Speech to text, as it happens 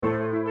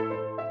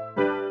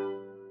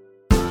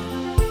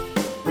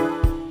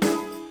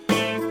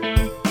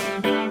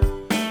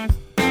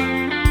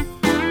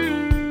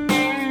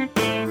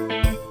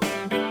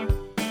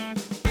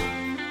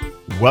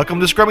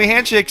Welcome to Scrummy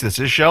Handshakes. This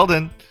is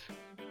Sheldon.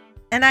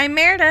 And I'm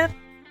Meredith.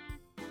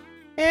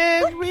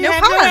 And we no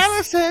have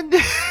pause. Alison.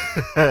 No,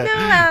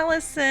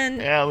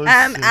 Allison.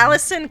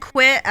 Allison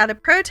quit out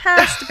of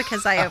protest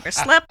because I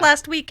overslept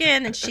last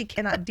weekend and she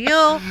cannot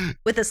deal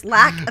with this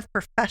lack of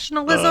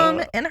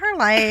professionalism in her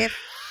life.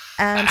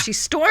 She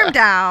stormed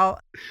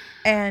out.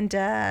 And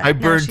I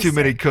burned too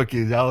many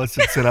cookies.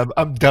 Allison said,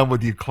 I'm done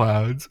with you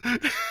clowns.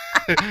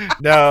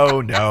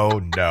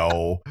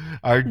 No.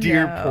 Our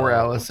dear poor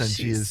Allison,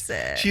 she's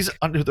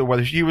under the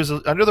weather. She was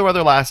under the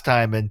weather last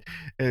time and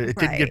it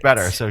didn't get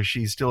better. So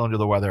she's still under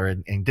the weather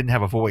and didn't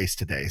have a voice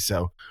today.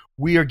 So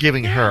we are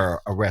giving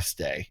her a rest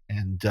day.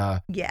 And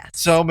yes,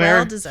 so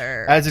well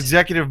deserved. As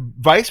executive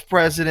vice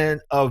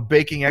president of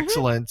baking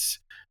excellence,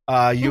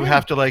 you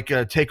have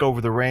to take over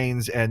the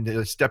reins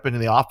and step into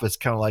the office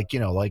kind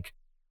of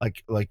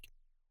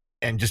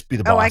and just be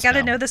the boss. Oh, I got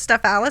to know the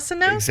stuff Allison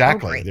knows?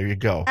 Exactly. There you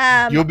go.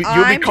 You'll be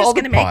I'm called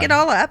just going to make it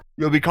all up.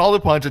 You'll be called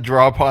upon to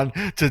draw upon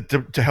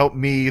to help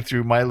me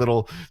through my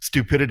little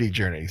stupidity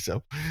journey.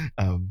 So,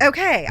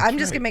 okay. I'm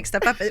just going to make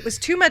stuff up. It was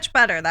too much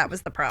butter. That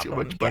was the problem.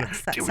 Too much butter.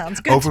 Yes, that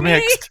sounds good Overmixed. to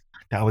me.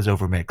 That was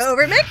overmixed.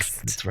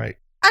 Overmixed? That's right.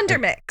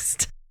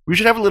 Undermixed. We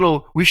should have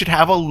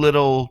a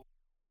little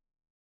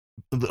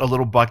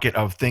bucket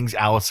of things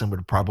Allison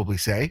would probably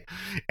say,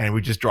 and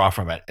we just draw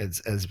from it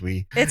as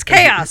we. It's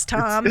chaos,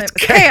 Tom. It's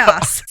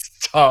chaos,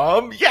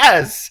 Tom.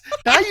 Yes,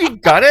 now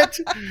you've got it.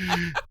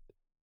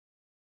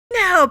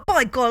 No,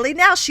 by golly,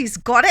 now she's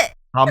got it.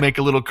 I'll make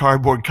a little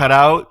cardboard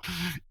cutout,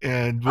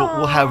 and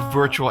we'll have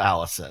virtual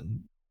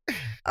Allison.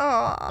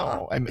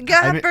 Oh,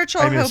 got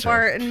virtual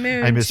Hobart and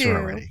Moon. I miss too. her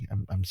already.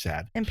 I'm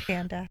sad. And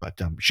Panda, but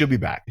she'll be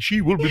back.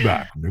 She will be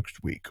back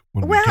next week.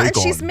 And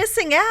she's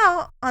missing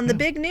out on the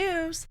big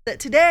news that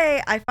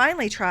today I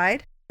finally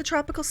tried the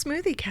Tropical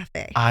Smoothie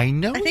Cafe. I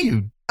know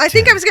I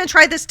think I was going to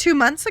try this 2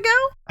 months ago.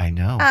 I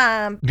know.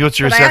 What's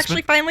your assessment? I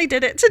actually finally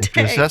did it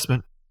today. What's your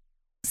assessment?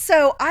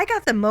 So I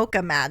got the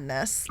Mocha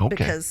Madness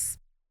because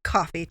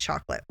coffee,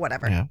 chocolate,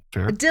 whatever. Yeah,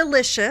 fair.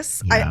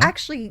 Delicious. Yeah. I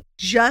actually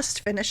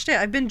just finished it.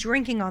 I've been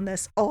drinking on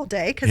this all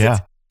day because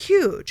it's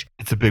huge.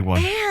 It's a big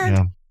one.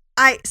 And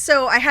I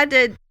had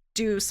to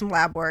do some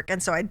lab work,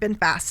 and so I'd been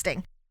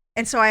fasting.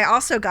 And so I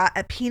also got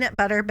a peanut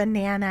butter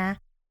banana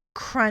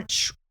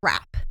crunch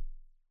wrap.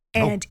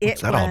 And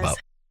it was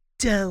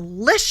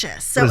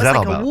delicious. So it's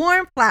like a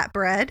warm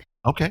flatbread.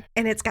 Okay.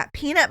 And it's got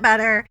peanut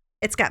butter,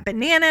 it's got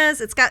bananas,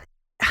 it's got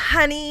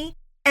honey,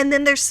 and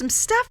then there's some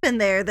stuff in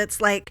there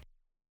that's like,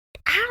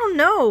 I don't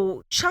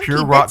know, chunky pure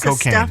bits rock of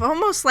stuff,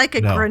 almost like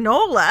a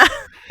granola.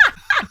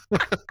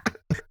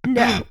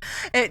 No,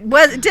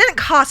 it didn't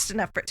cost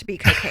enough for it to be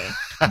cocaine,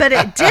 but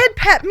it did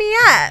pep me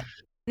up.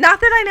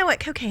 Not that I know what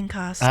cocaine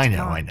costs. I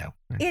know.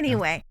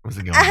 Anyway,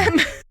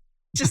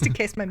 just in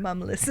case my mom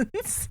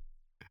listens.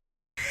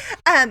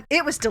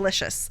 It was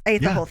delicious. I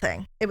ate the whole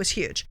thing. It was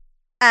huge.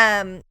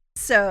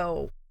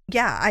 So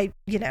yeah,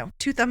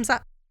 2 thumbs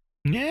up.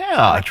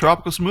 Yeah, a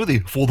tropical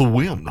smoothie for the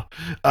win.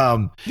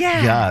 So,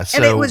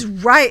 and it was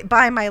right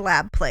by my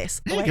lab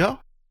place. There you go.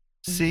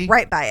 See,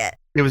 right by it.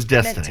 It was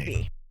destiny. Meant to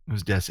be. It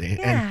was destiny.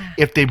 Yeah. And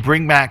if they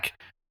bring back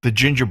the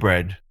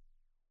gingerbread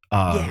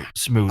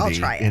smoothie, I'll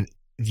try it. And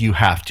you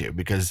have to,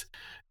 because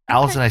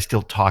Alice and I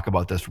still talk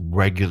about this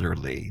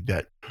regularly.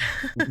 That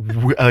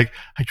I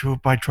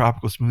drove by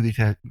Tropical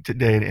Smoothie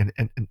today,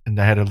 and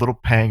I had a little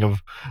pang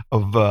of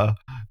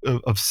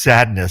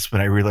sadness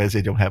when I realized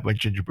I don't have my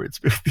gingerbread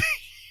smoothie.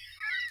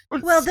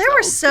 Well, there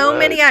were so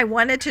many I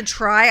wanted to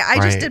try. I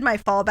just did my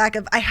fallback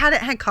of I hadn't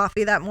had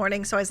coffee that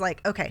morning, so I was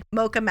like, okay,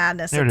 Mocha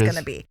Madness it's going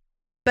to be.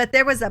 But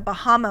there was a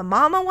Bahama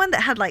Mama one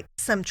that had like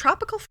some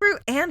tropical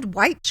fruit and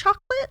white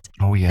chocolate.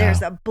 Oh, yeah.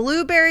 There's a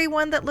blueberry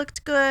one that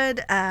looked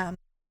good.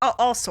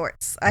 All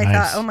sorts. I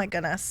thought, oh my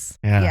goodness.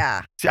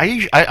 Yeah.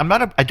 See,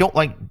 I don't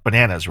like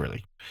bananas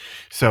really.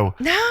 So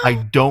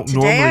I don't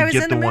normally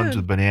get the ones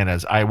with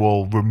bananas. I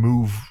will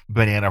remove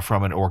banana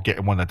from it or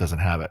get one that doesn't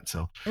have it.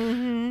 So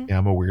yeah,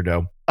 I'm a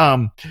weirdo.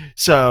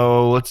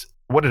 So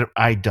what have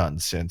I done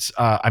since?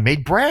 I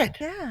made bread.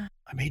 Yeah.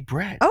 I made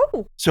bread.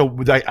 Oh. So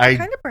what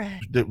kind of bread?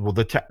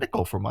 The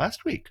technical from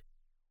last week.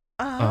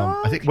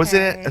 Oh. I think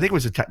it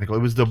was a technical.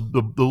 It was the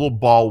little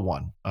ball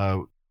one.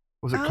 What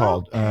was it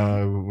called?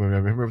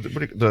 Remember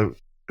there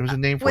was a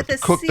name for it.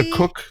 The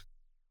cook.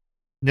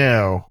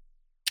 No.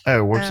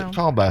 Oh, what's it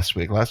called last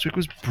week? Last week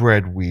was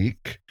bread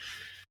week.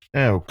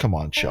 Oh, come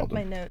on, Sheldon.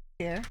 My notes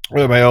here.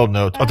 Where are my old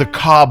notes? The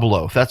cob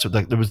loaf. That's what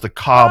there was. The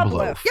cob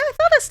loaf. Yeah, I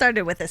thought it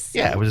started with a C.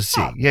 Yeah, it was a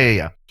C. Cob.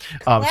 Yeah.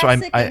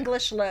 Classic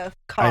English loaf.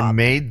 Cob. I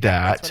made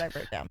that. That's what I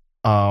wrote down.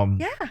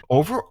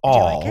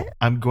 Overall, like it?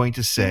 I'm going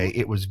to say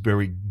it was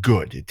very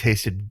good. It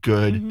tasted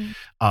good.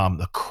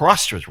 The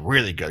crust was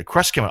really good.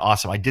 Crust came out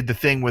awesome. I did the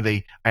thing where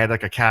I had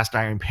like a cast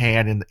iron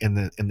pan in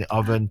the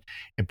oven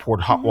and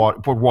poured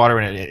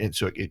water in it, and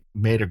so it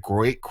made a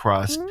great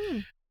crust.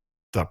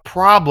 The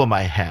problem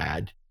I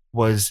had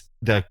was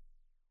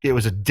it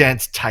was a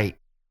dense, tight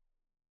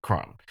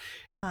crumb.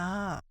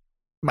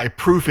 My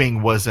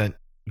proofing wasn't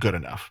good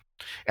enough,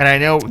 and I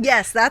know.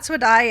 Yes, that's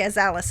what I, as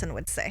Allison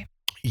would say.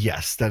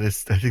 Yes,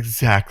 that's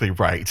exactly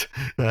right.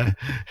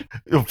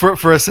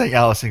 First thing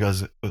Allison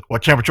goes,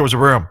 "What temperature was the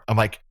room?" I'm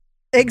like,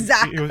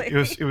 Exactly.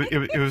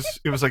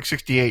 it was like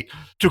 68.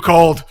 Too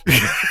cold.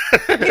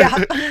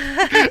 Yeah.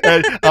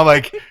 And I'm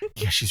like,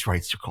 yeah, she's right.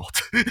 It's too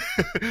cold.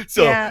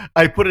 So Yeah.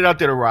 I put it out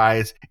there to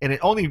rise, and it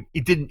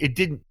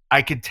didn't.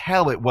 I could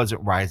tell it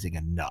wasn't rising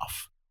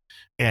enough.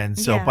 And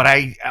so, Yeah. but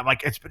I'm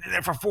like, it's been in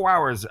there for 4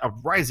 hours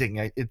of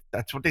rising.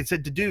 That's what they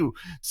said to do.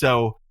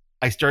 So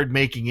I started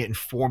making it and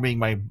forming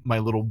my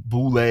little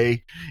boule,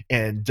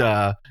 and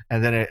then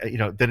then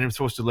it was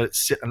supposed to let it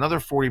sit another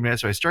 40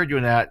 minutes. So I started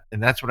doing that,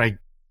 and that's when I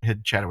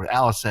had chatted with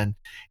Allison,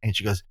 and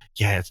she goes,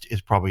 "Yeah,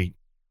 it's probably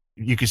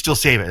you can still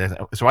save it."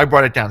 So I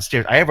brought it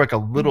downstairs. I have like a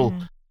little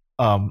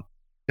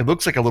it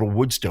looks like a little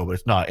wood stove, but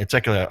it's not. It's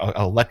like a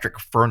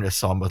electric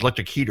furnace,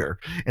 electric heater.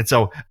 And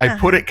so I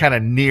put it kind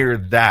of near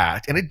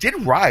that, and it did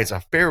rise a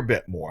fair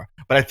bit more.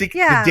 But I think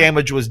the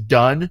damage was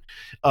done.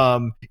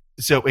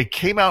 So it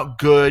came out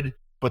good,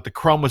 but the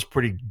crumb was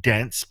pretty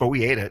dense. But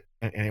we ate it,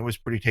 and it was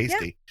pretty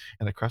tasty,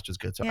 and the crust was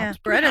good. So I was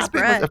bread is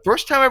bread. It was the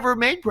first time I ever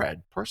made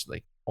bread,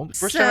 personally.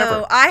 First time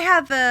ever. I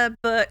have a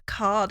book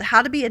called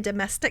How to Be a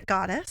Domestic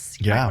Goddess.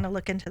 You might want to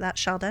look into that,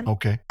 Sheldon.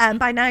 Okay.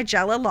 By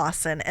Nigella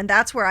Lawson. And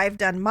that's where I've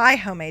done my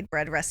homemade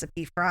bread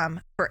recipe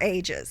from for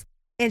ages.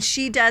 And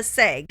she does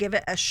say, give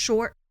it a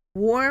short,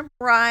 warm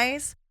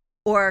rise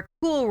or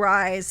cool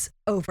rise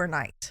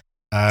overnight.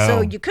 Oh,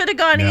 so you could have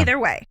gone either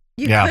way.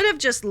 You could have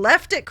just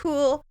left it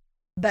cool,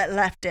 but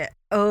left it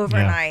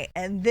overnight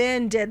and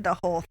then did the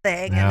whole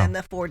thing and then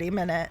the 40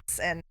 minutes.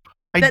 And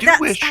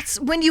that's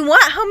when you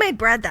want homemade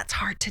bread, that's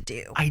hard to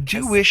do. I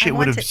do wish it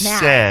would have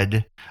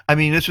said, I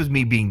mean, this was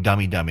me being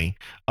dummy.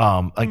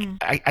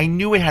 I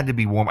knew it had to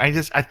be warm. I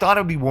thought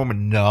it would be warm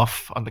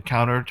enough on the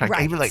counter.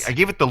 I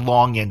gave it the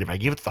long end. If I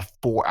gave it the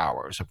 4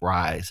 hours of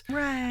rise,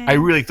 I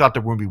really thought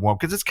the room would be warm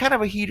because it's kind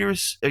of a heater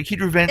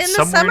vent. In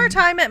the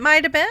summertime, it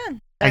might have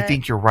been. I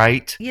think you're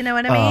right. You know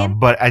what I mean?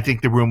 But I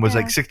think the room was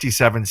like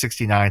 67,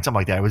 69, something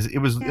like that. It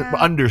was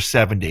under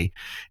 70.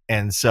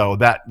 And so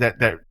that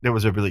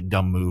was a really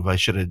dumb move. I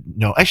should have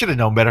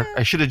known better.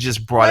 I should have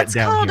just brought it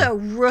down here. It's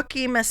called a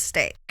rookie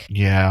mistake.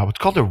 Yeah, it's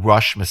called a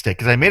rush mistake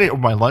because I made it over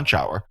my lunch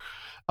hour.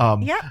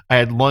 I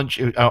had lunch.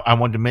 I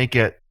wanted to make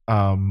it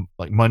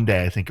like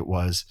Monday, I think it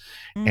was.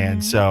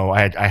 And so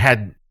I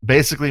had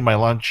basically my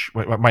lunch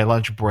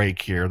break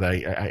here that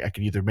I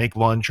could either make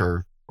lunch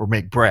or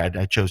make bread.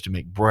 I chose to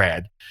make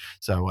bread.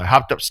 So I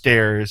hopped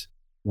upstairs,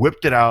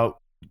 whipped it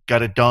out,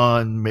 got it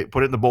done,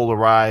 put it in the bowl of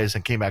rise,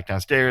 and came back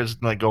downstairs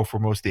and let go for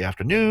most of the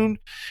afternoon.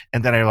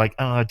 And then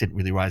it didn't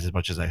really rise as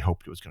much as I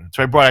hoped it was going to.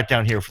 So I brought it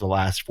down here for the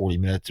last 40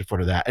 minutes in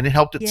front of that, and it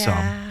helped it some.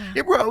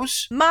 It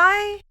rose.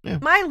 My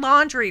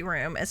laundry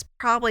room is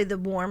probably the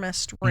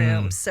warmest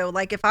room. So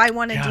like if I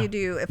wanted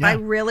to I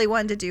really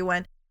wanted to do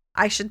one,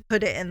 I should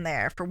put it in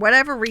there for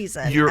whatever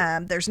reason.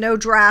 There's no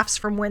drafts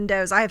from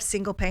windows. I have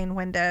single pane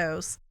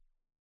windows.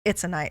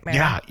 It's a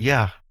nightmare.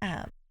 Yeah.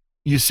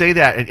 You say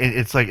that, and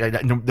it's like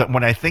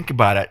when I think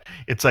about it,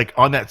 it's like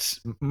on that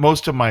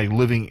most of my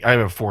living. I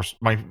have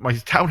my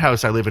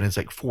townhouse I live in is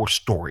like 4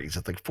 stories.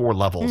 It's like 4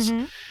 levels.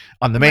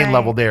 On the main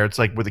level there, it's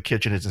like where the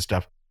kitchen is and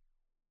stuff.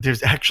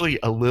 There's actually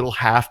a little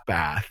half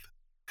bath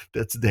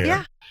that's there.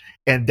 Yeah.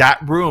 And that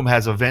room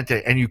has a vent,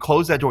 and you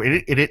close that door.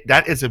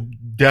 That is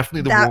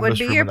definitely the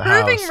warmest room in the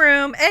house. That would be your proving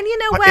room. And you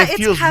know what? It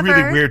feels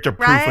really weird to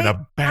proof in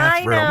a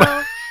bathroom. I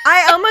know.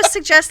 I almost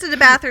suggested a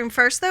bathroom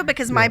first, though,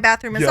 because my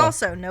bathroom is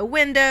also no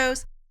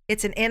windows.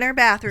 It's an inner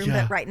bathroom,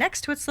 but right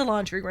next to it's the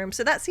laundry room.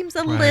 So that seems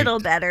a little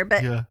better.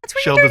 But that's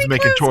where Sheldon's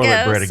making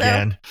toilet bread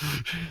again.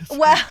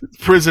 Well,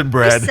 prison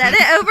bread. You set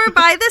it over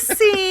by the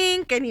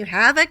sink, and you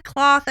have a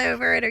cloth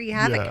over it, or you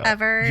have it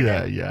covered.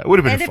 Yeah. It would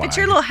have been fine. And if it's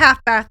your little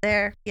half bath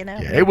there,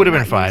 it would have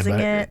been fine.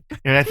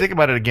 And I think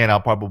about it again,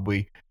 I'll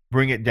probably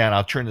bring it down.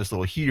 I'll turn this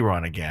little heater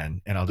on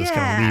again, and I'll just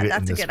kind of leave it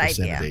in this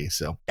vicinity. Idea.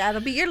 So that'll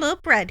be your little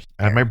bread heater.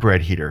 I have my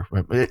bread heater.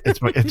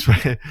 It's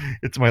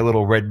my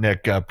little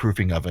redneck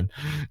proofing oven.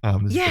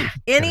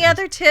 Any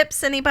other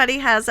tips anybody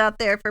has out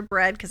there for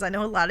bread? Because I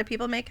know a lot of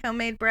people make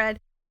homemade bread.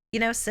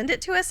 Send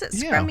it to us at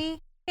Scrummy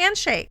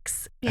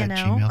Handshakes. On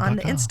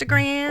the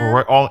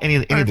Instagram or any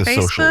of the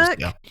Facebook, socials.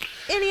 Yeah.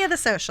 Any of the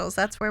socials.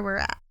 That's where we're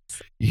at.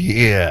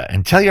 Yeah,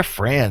 and tell your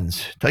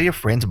friends. Tell your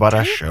friends about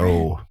our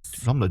show.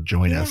 Tell them to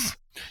join us.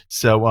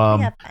 So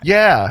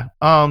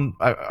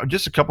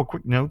just a couple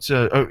quick notes.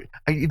 Have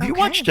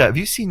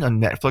you seen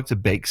on Netflix a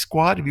Bake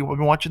Squad? Have you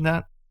been watching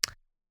that?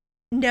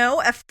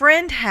 No, a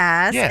friend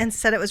has and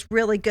said it was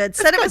really good.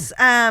 Said it was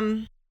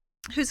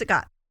who's it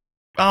got?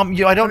 I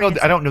don't know.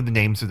 I don't know the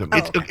names of them.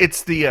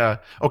 It's the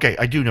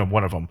I do know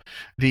one of them.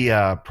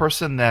 The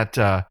person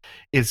that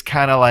is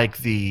kind of like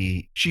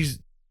she's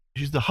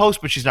the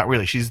host, but she's not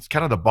really. She's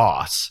kind of the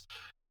boss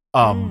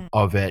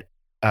of it.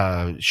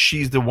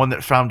 She's the one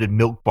that founded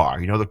Milk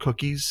Bar, the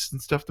cookies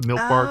and stuff, the Milk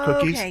Bar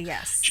cookies. Okay,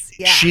 yes.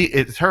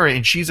 It's her,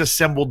 and she's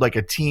assembled like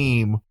a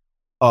team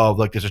of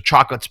there's a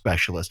chocolate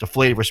specialist, a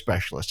flavor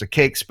specialist, a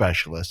cake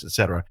specialist,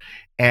 etc.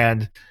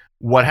 And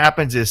what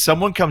happens is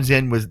someone comes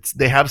in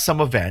they have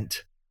some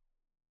event,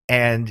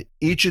 and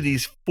each of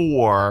these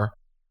 4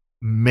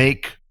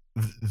 make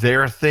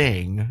their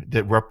thing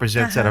that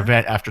represents that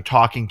event after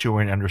talking to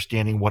her and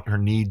understanding what her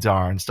needs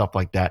are and stuff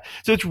like that.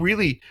 So it's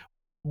really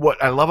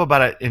what I love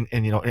about it.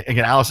 And you know,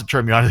 again, Alison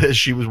turned me on to this.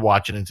 She was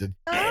watching and said,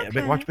 "Hey,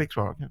 watch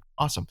Bakewell." Yeah,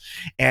 awesome.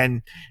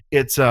 And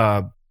it's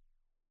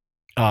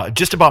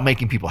just about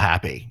making people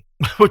happy.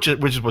 Which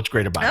is what's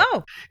great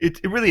about it.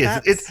 It really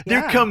is.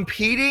 They're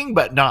competing,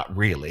 but not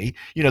really.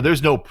 You know,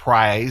 there's no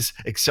prize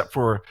except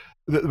for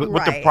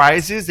what the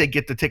prize is. They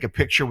get to take a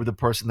picture with the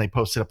person they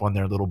posted up on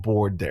their little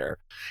board there,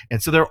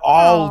 and so they're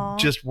all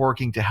just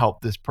working to help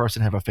this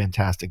person have a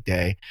fantastic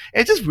day.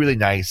 It's just really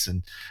nice,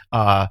 and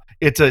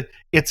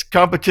it's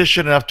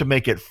competition enough to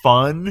make it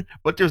fun,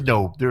 but there's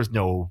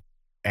no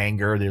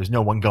anger. There's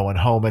no one going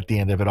home at the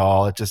end of it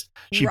all. It just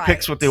she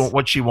picks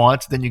what she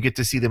wants. Then you get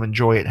to see them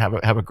enjoy it and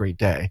have a great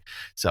day.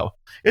 So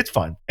it's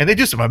fun, and they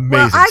do some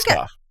amazing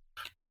stuff.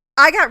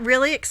 I got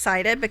really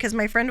excited because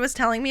my friend was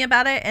telling me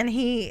about it, and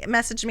he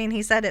messaged me and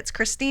he said it's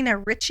Christina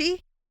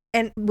Ricci,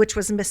 and which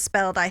was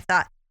misspelled, I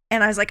thought,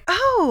 and I was like,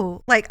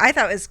 oh, like I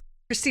thought it was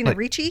Christina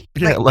Ricci,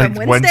 like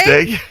from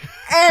Wednesday.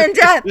 And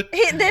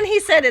then he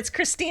said it's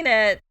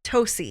Christina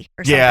Tosi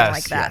or something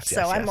like that.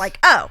 So I'm like,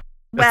 oh.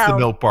 That's the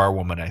milk bar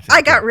woman, I think.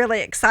 I got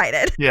really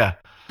excited. Yeah.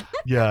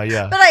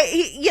 But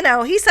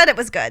he said it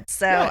was good,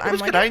 so it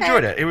was good. I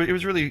enjoyed it. It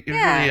was really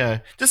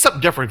just something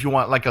different. If you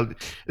want,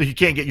 if you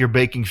can't get your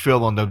baking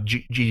fill on the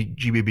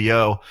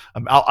GBBO,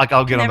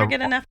 I'll get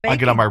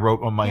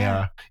on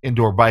my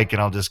indoor bike,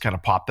 and I'll just kind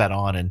of pop that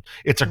on, and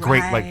it's a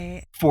great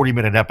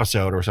 40-minute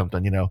episode or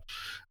something. You know,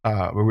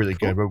 we're really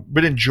good. We've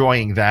been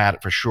enjoying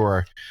that for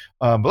sure.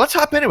 But let's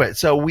hop into it.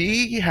 So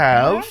we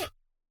have.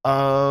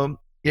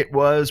 It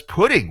was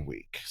pudding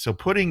week. So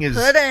pudding is...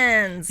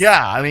 Puddings.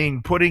 Yeah, I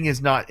mean, pudding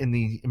is not in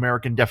the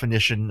American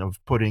definition of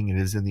pudding. It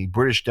is in the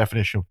British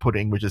definition of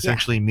pudding, which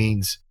essentially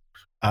means...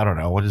 I don't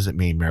know. What does it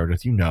mean,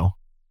 Meredith? You know.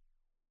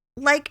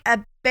 Like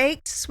a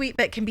baked sweet,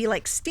 but can be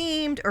like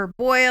steamed or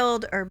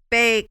boiled or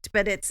baked,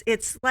 but it's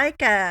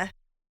like a...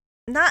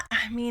 Not...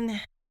 I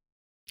mean...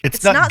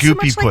 It's not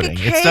goopy so pudding.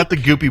 It's not the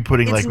goopy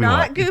pudding like we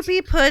want. It's not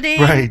goopy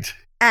pudding. Right.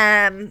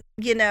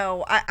 You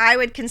know, I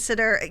would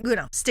consider,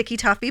 sticky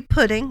toffee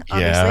pudding,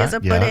 obviously, as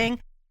a pudding.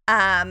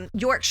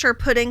 Yorkshire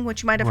pudding,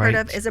 which you might have heard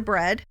of, is a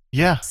bread.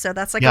 Yeah. So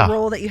that's like a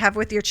roll that you have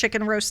with your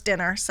chicken roast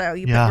dinner. So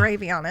you put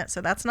gravy on it.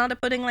 So that's not a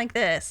pudding like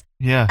this.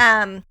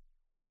 Yeah.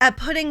 A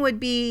pudding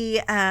would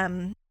be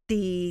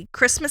the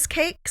Christmas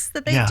cakes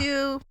that they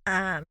do.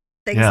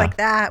 Things like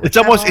that. It's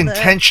almost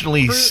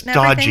intentionally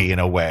stodgy in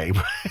a way.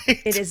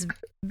 Right? It is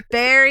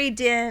very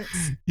dense,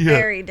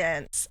 very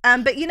dense.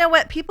 But you know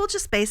what? People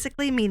just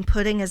basically mean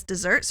pudding as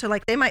dessert. So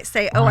like they might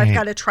say, "Oh, I've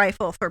got a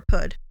trifle for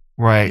pud."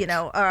 Right.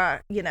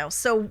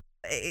 So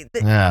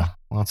it's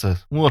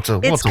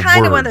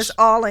kind of one that's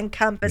all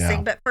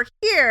encompassing. But for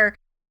here,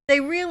 they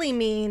really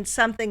mean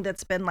something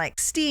that's been like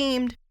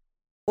steamed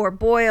or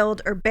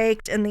boiled or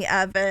baked in the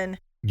oven.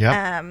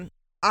 Yeah.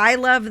 I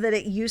love that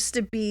it used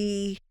to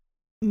be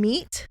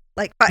meat,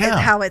 like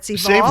how it's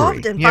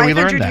evolved. Savory. And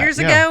 500 years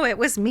ago, it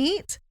was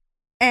meat.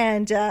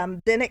 And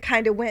then it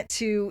kind of went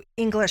to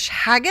English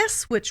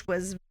haggis, which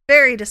was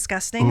very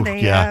disgusting.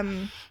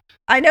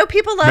 I know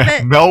people love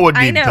it. Mel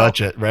wouldn't even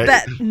touch it, right?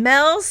 But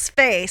Mel's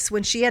face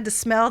when she had to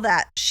smell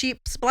that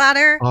sheep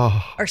splatter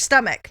or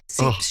stomach,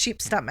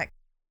 sheep stomach,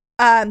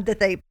 that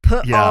they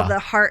put all the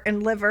heart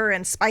and liver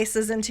and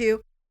spices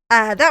into,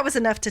 that was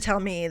enough to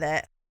tell me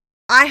that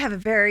I have a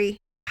very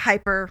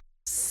hyper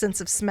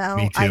sense of smell.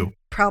 Me too. I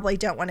probably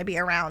don't want to be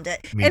around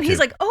it. And he's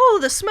like, "Oh,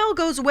 the smell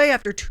goes away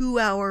after 2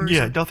 hours.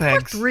 Yeah, no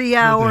thanks. Or 3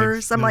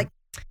 hours." I'm like,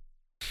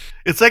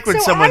 it's like when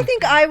someone... I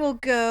think I will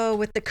go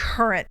with the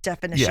current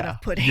definition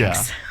of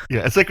puddings.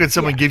 Yeah. It's like when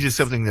someone gives you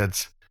something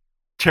that's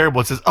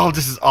terrible. It says, "Oh,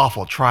 this is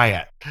awful. Try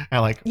it." And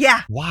I'm like,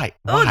 why?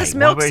 Oh, this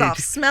milk's off.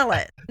 Smell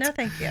it. No,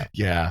 thank you.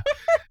 Yeah,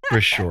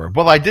 for sure.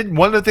 Well, I did.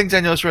 One of the things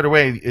I noticed right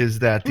away is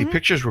that the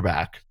pictures were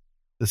back.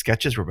 The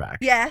sketches were back.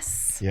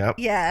 Yes. Yep.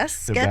 Yes.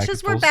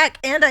 Sketches were back.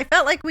 And I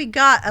felt like we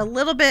got a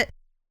little bit,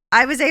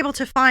 I was able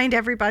to find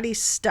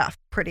everybody's stuff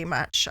pretty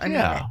much. I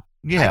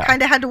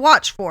kind of had to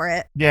watch for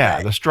it. Yeah.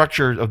 But, the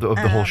structure of the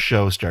whole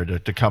show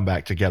started to come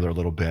back together a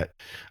little bit.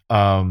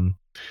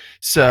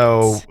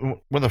 So one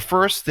of the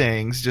first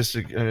things, just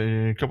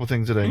a couple of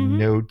things that I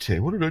noted.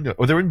 What did I know?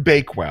 Oh, they're in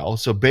Bakewell.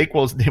 So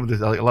Bakewell's the name of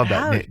the, I love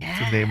that name. It's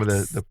the name of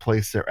the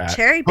place they're at.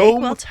 Cherry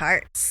Bakewell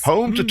Tarts.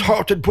 Home to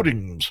tart and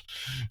puddings.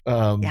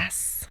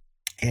 Yes.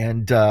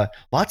 And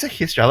lots of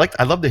history.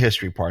 I love the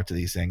history parts of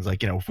these things.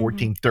 Like,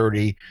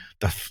 1430,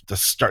 the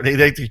start.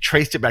 They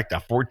traced it back to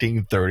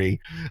 1430.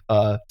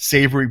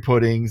 Savory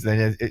puddings,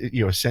 then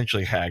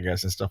essentially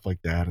haggis and stuff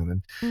like that,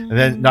 and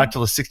then not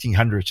till the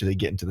 1600s do they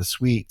get into the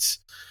sweets.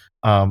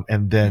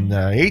 And then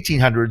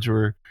 1800s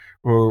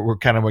were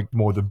kind of like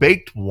more the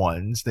baked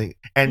ones.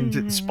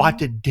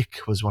 Spotted Dick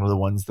was one of the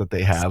ones that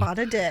they have.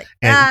 Spotted Dick.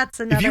 And that's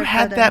another. Have you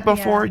had that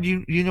before? Yeah.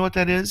 You know what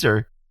that is,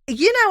 or?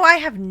 I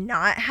have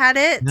not had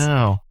it.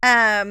 No.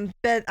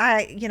 But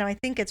I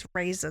think it's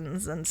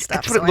raisins and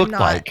stuff. That's what it looked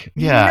like.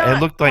 Yeah,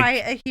 it looked like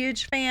quite a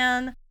huge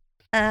fan.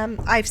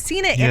 I've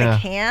seen it in a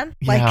can,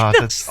 like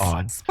that's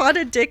odd.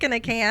 Spotted dick in a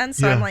can.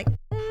 So I'm like,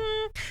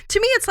 to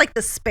me, it's like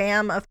the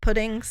Spam of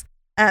puddings.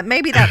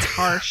 Maybe that's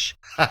harsh,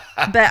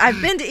 but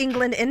I've been to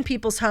England in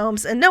people's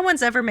homes, and no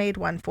one's ever made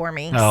one for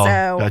me. Oh,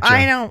 so gotcha.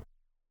 I don't.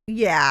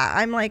 Yeah,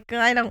 I'm like,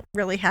 I don't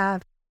really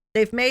have.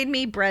 They've made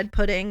me bread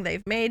pudding.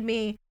 They've made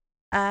me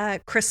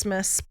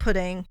Christmas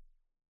pudding,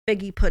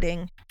 figgy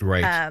pudding,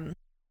 right?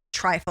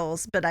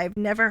 Trifles, but I've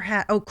never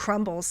had. Oh,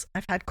 crumbles.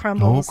 I've had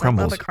crumbles. Oh,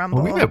 crumbles. I love a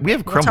crumble. Well, we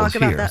have crumbles we'll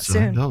talk here. About that So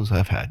soon. those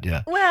I've had.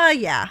 Yeah. Well,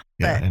 yeah.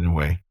 Yeah, in a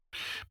way.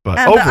 But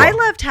I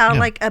loved how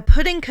like a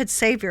pudding could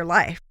save your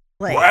life.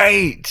 Like,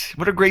 right.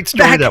 What a great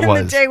story that was. Back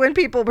in the day when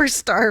people were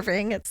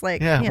starving. It's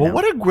like, yeah. Well,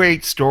 what a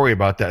great story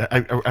about that.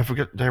 I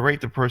forget. Did I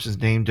write the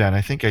person's name down?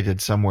 I think I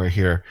did somewhere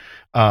here.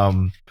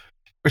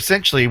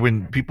 Essentially,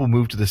 when people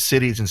moved to the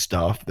cities and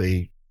stuff,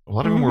 a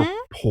lot of them were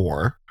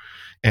poor.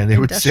 And they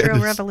Industrial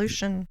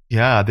Revolution.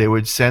 Yeah, they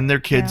would send their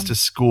kids to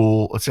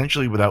school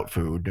essentially without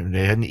food, and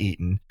they hadn't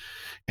eaten,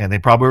 and they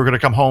probably were going to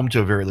come home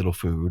to very little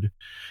food.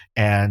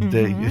 And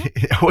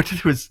what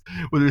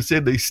they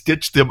said, they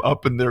stitched them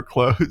up in their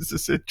clothes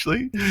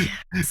essentially.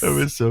 Yes. It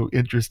was so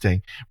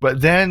interesting.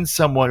 But then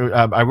someone,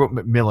 I wrote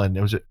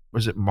Macmillan. Was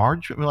it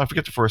Marge Macmillan? I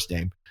forget the first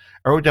name.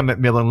 I wrote down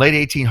Macmillan, late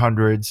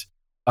 1800s,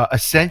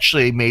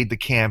 essentially made the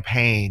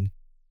campaign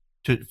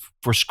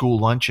for school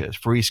lunches,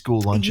 free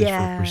school lunches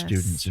for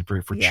students and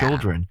for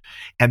children.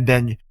 And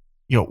then,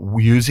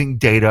 using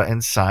data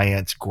and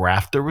science,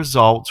 graph the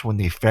results. When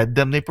they fed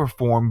them, they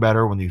performed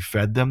better. When they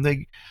fed them,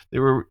 they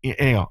were,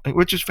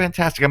 which is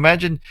fantastic.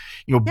 Imagine,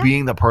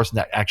 being the person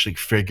that actually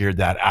figured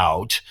that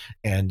out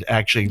and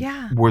actually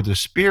were the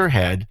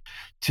spearhead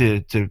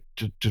to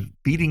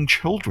feeding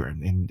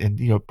children.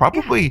 And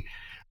probably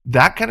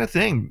that kind of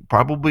thing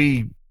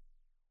probably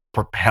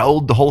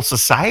propelled the whole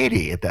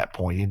society at that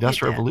point, the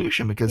Industrial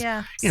Revolution, because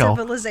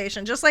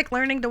civilization, just like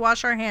learning to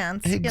wash our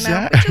hands.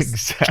 Exactly.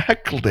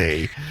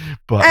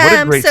 But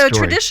what a great story.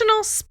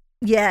 Traditional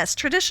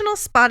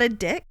spotted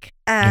dick.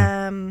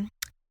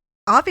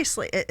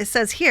 Obviously, it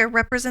says here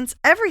represents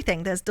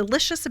everything that's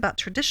delicious about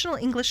traditional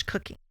English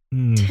cooking.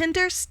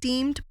 Tender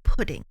steamed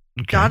pudding,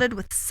 dotted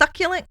with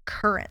succulent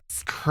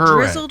currants.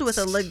 Drizzled with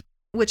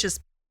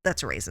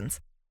that's raisins.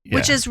 Yeah.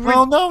 Which is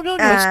no,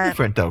 it's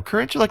different though.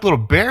 Currants are like little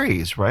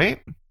berries,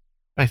 right?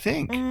 I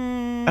think.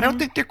 I don't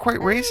think they're quite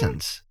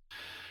raisins.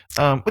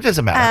 It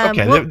doesn't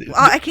matter. Okay,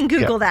 I can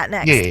Google that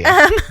next.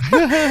 Yeah.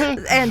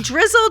 And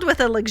drizzled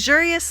with a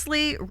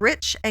luxuriously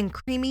rich and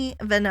creamy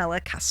vanilla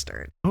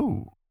custard.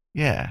 Ooh,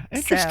 yeah,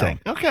 interesting.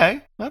 So,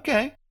 okay.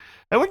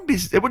 It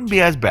wouldn't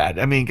be as bad.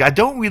 I mean, I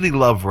don't really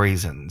love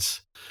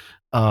raisins.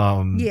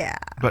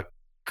 But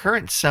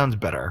currants sounds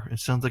better. It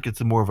sounds like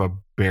it's more of a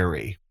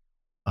berry.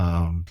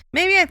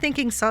 Maybe I'm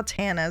thinking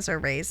sultanas or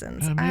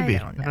raisins. Maybe.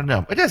 I don't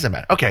know. It doesn't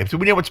matter. Okay, so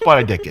we know what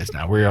spotted dick is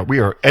now. We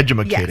are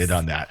educated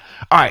on that.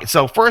 All right.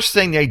 So first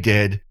thing they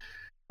did,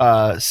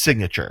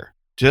 signature.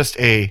 Just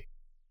keep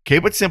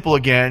it simple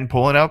again.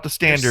 Pulling out the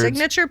standards. Your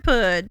signature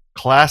pud.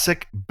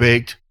 Classic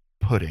baked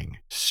pudding.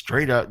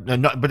 Straight up.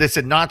 But they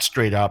said not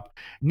straight up.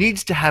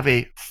 Needs to have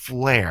a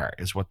flair,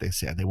 is what they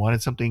said. They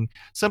wanted something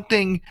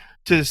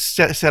to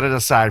set it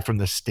aside from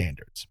the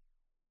standards.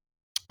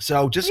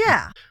 So just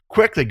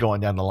quickly going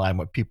down the line,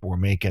 what people were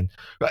making.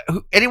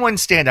 Anyone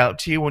stand out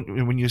to you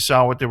when you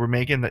saw what they were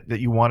making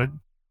that you wanted?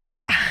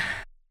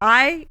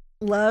 I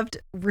loved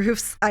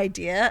Ruth's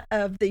idea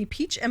of the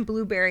peach and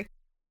blueberry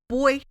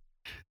boy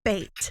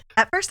baked.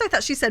 At first I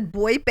thought she said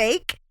boy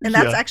bake, and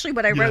that's actually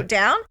what I wrote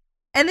down.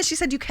 And then she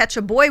said you catch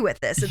a boy with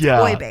this. It's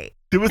boy bake.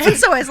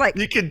 So I was like,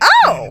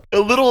 a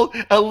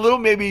little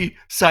maybe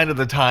sign of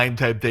the time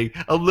type thing.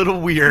 A little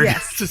weird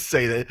to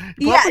say that.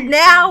 Probably,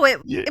 now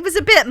it was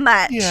a bit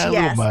much. Yeah, a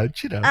little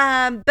much,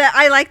 But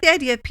I like the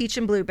idea of peach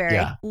and blueberry.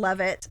 Yeah. Love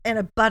it. And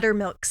a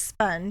buttermilk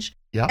sponge.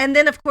 Yeah. And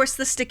then, of course,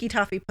 the sticky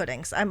toffee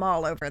puddings. I'm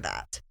all over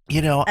that.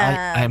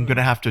 I'm going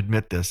to have to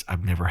admit this.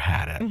 I've never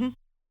had it. Mm-hmm.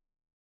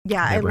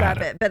 Yeah, I love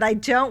it. But I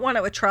don't want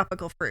it with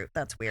tropical fruit.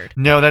 That's weird.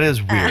 No, that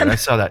is weird. I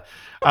saw that.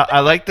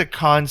 I like the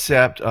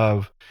concept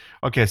of,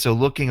 so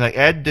looking like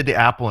Ed did the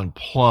apple and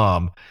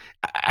plum.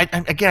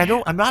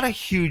 I'm not a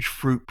huge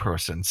fruit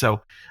person,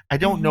 so I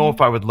don't know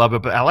if I would love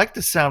it, but I like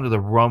the sound of the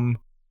rum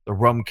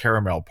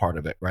caramel part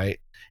of it, right?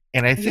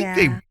 And I think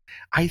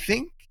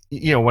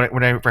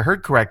if I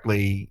heard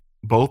correctly,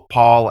 both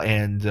Paul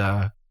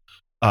and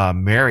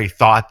Mary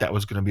thought that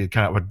was going to be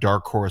kind of a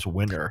dark horse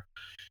winner.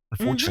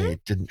 Unfortunately,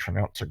 it didn't turn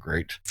out so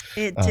great.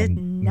 It did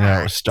not. No,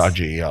 it was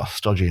stodgy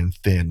and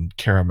thin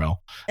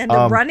caramel. And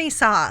the runny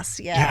sauce,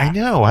 Yeah, I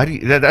know.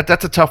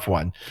 That's a tough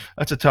one.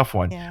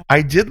 Yeah.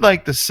 I did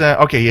like the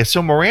sound.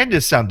 So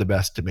Miranda's sound the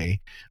best to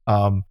me.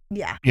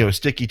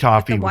 Sticky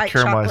toffee with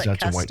caramelized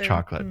nuts and white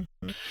chocolate.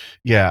 Mm-hmm.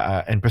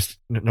 Yeah, and was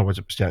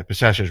it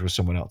pistachios was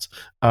someone else.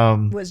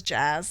 Was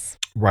Jazz.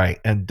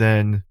 Right, and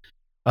then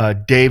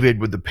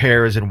David with the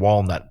pears and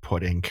walnut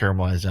pudding,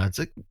 caramelized nuts.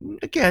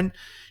 Again,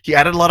 he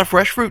added a lot of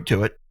fresh fruit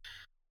to it.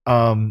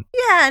 And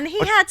he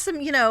had some,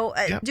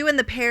 doing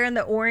the pear and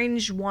the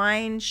orange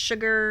wine,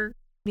 sugar,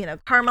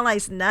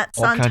 caramelized nuts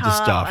all on kinds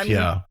top. of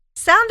stuff.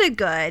 sounded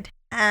good,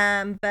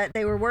 but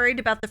they were worried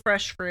about the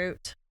fresh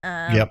fruit.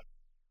 Yep.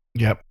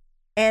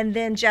 And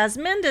then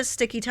Jasminda's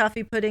sticky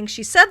toffee pudding,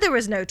 she said there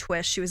was no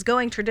twist. She was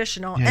going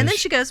traditional. Yeah, and then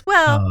she goes,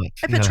 well,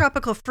 I put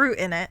tropical fruit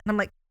in it. And I'm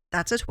like,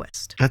 that's a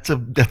twist. That's a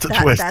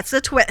twist. That's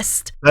a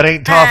twist. That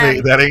ain't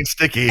toffee. That ain't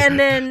sticky. And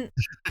then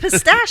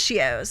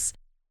pistachios.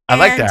 I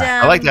like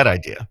that. I like that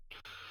idea.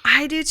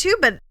 I do too,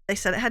 but they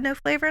said it had no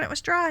flavor and it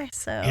was dry.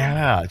 So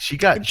yeah, she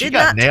got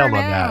nailed on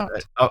that.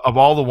 Of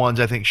all the ones,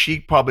 I think she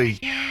probably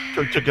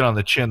took it on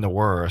the chin the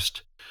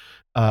worst.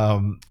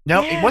 Now,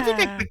 one thing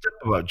I picked up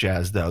about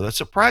Jazz, though, that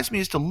surprised me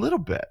just a little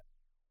bit.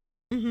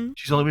 Mm-hmm.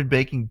 She's only been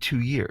baking 2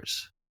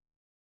 years.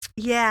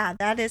 Yeah,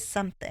 that is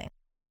something.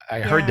 I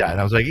heard that, and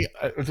I was like,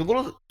 I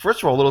was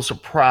first of all, a little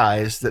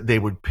surprised that they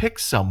would pick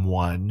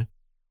someone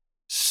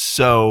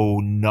so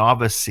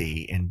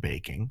novice-y in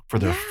baking for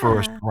their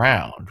first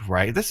round,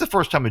 right? This is the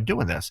first time they're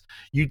doing this.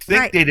 You'd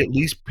think they'd at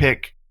least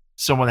pick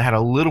someone that had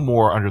a little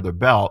more under their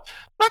belt.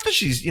 Not that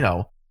she's,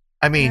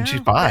 I mean,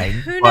 she's fine.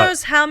 Who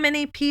knows how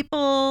many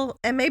people,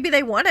 and maybe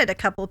they wanted a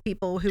couple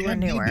people who were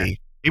newer. Maybe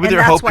and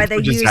that's why they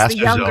use the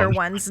younger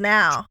ones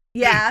now.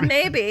 Yeah,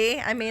 maybe.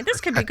 I mean,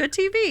 this could be good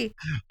TV.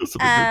 This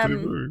would be good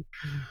TV.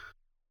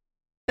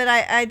 But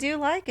I do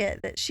like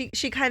it that she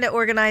kind of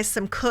organized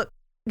some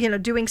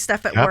doing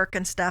stuff at work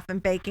and stuff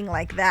and baking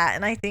like that.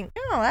 And I think,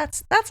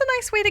 that's a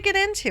nice way to get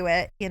into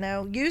it.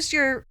 Use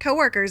your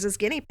coworkers as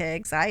guinea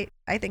pigs. I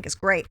think it's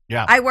great.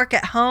 Yeah. I work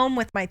at home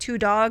with my 2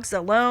 dogs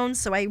alone,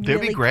 so I They'd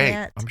really be great.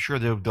 can't. I'm sure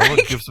they'll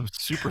give some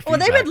super feedback. Well,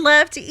 they would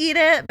love to eat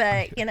it,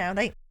 but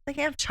they can't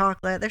have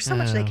chocolate. There's so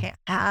much they can't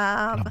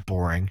have.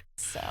 Boring.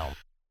 So.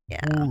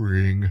 Yeah.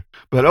 Boring.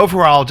 But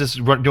overall, just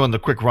doing the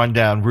quick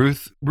rundown.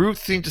 Ruth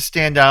seemed to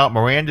stand out.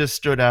 Miranda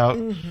stood out.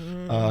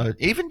 Mm-hmm.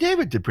 Even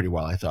David did pretty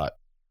well, I thought.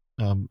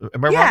 Am I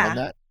wrong on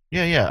that?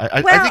 Yeah.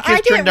 I think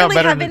his turned out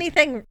better. I didn't really have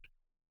anything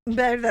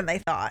better than they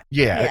thought.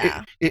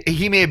 Yeah.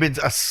 He may have been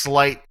a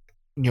slight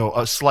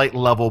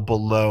level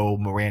below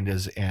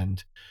Miranda's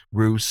and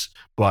Ruth's,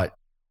 but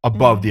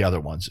above the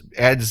other ones.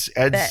 Ed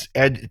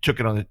took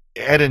it on the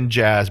Ed and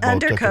Jazz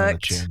both took it on the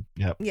chin.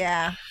 Yep.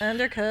 Yeah,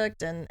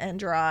 undercooked and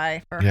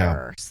dry for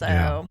her.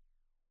 So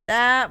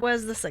that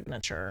was the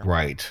signature.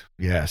 Right.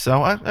 Yeah.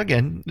 So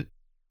again,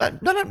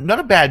 not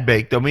a bad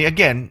bake though. I mean,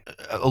 again,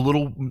 a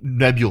little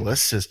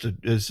nebulous as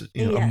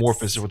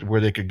amorphous with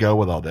where they could go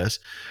with all this.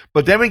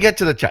 But then we get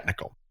to the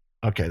technical.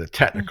 Okay, the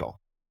technical.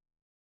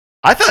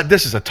 Mm-hmm. I thought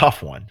this is a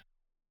tough one.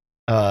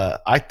 I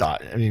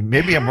mean,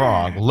 maybe I'm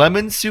wrong.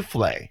 Lemon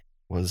souffle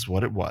was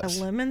what it was.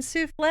 A lemon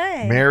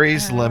souffle.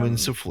 Mary's lemon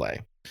souffle.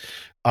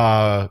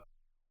 Souffle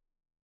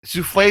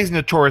is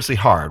notoriously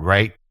hard,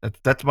 right?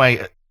 That's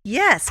my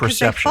yes, because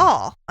they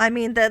fall. I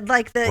mean,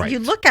 you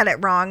look at it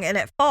wrong and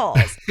it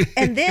falls.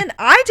 And then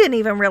I didn't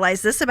even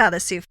realize this about a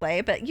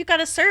souffle, but you got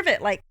to serve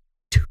it like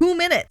 2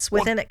 minutes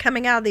within it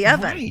coming out of the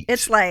oven. Right,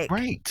 it's like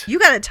you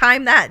got to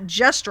time that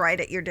just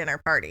right at your dinner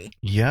party.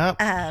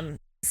 Yep.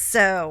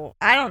 So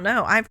I don't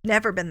know. I've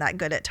never been that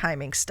good at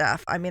timing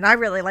stuff. I mean, I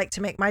really like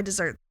to make my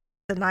dessert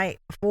the night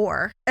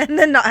before and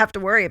then not have to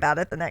worry about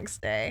it the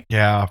next day.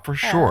 Yeah, for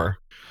sure.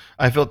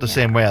 I felt the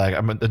same way.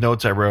 Like the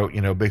notes I wrote,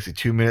 basically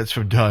 2 minutes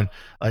from done.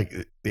 Like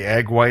the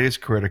egg white is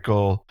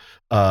critical.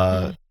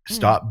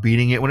 Stop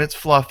beating it when it's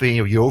fluffy.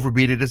 If you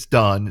overbeat it, it's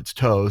done. It's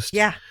toast.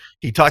 Yeah.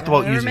 He talked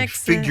about using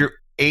figure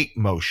 8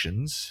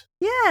 motions.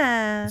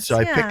 Yeah. So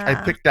I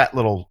picked that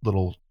little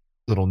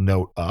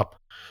note up.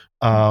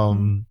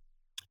 And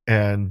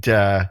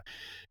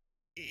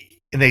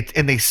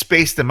they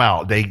spaced them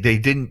out. They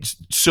didn't,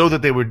 so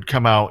that they would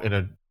come out in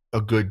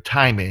a good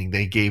timing.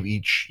 They gave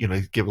each,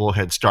 give a little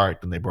head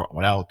start, then they brought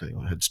one out, then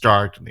a head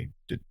start, and they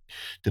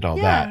did all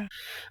that.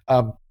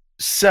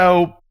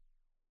 So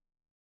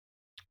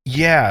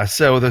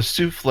the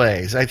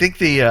souffles, I think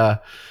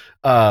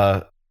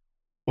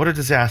what a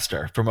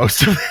disaster for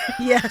most of them.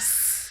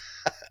 Yes.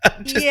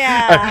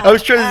 I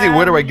was trying to think,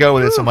 where do I go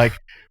with this? I'm like,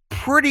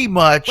 pretty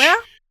much. Well,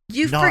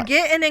 you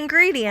forget an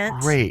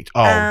ingredient. Great.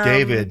 Oh,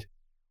 David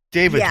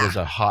was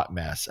a hot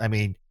mess. I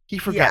mean, he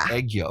forgot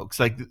egg yolks.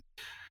 Like,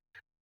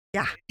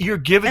 you're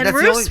giving. And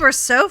Ruth's were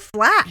so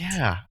flat.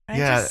 Yeah,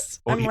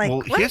 I'm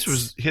like,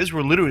 his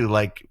were literally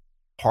like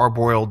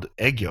parboiled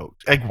egg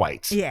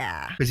whites.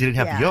 Yeah, because he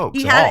didn't have the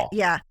yolks at all.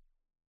 Yeah.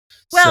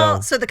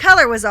 Well, so the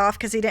color was off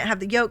because he didn't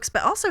have the yolks,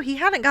 but also he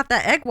hadn't got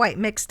that egg white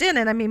mixed in.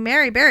 And I mean,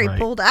 Mary Berry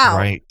pulled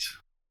out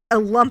a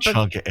lump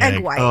of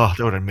egg white. Oh,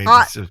 that would have made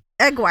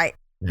egg white.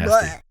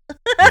 Nasty.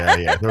 Yeah,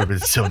 that would have been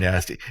so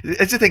nasty.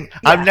 It's the thing.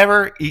 Yeah. I've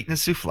never eaten a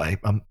souffle. I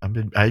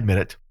admit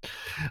it.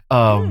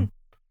 I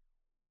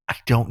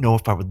don't know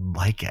if I would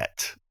like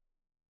it.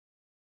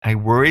 I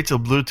worry it's a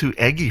little too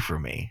eggy for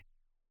me.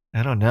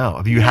 I don't know.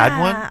 Have you had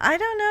one? I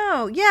don't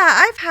know.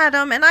 Yeah, I've had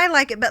them and I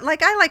like it, but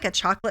I like a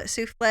chocolate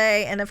souffle,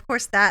 and of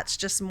course that's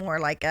just more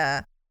like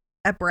a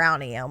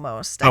brownie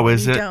almost.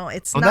 Is it?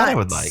 It's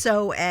not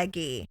so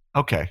eggy.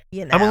 Okay.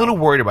 I'm a little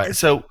worried about it.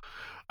 So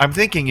I'm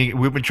thinking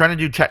we've been trying to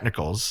do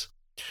technicals.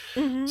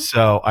 Mm-hmm.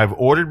 So I've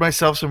ordered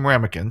myself some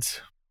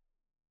ramekins.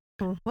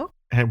 Mm-hmm.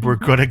 and we're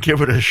going to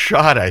give it a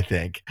shot, I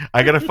think.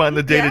 I got to find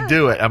the day to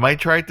do it. I might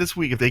try it this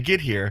week. If they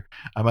get here,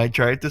 I might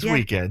try it this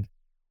weekend,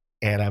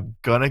 and I'm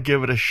going to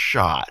give it a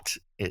shot.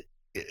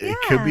 It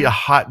could be a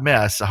hot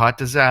mess, a hot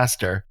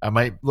disaster. I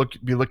might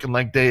be looking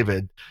like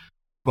David,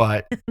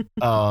 but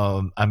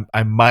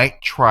I might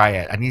try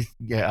it.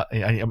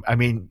 I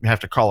mean,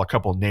 have to call a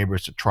couple of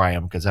neighbors to try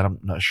them because I'm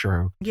not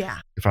sure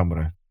if I'm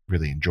going to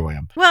really enjoy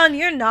them. Well, and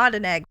you're not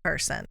an egg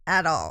person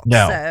at all.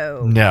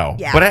 No.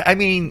 Yeah. But I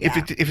mean,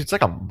 if it's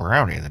like a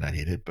brownie, then I'd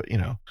eat it. But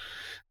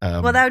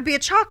well, that would be a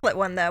chocolate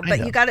one though. But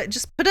you got to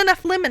just put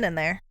enough lemon in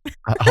there.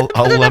 I'll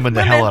lemon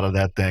the hell out of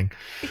that thing.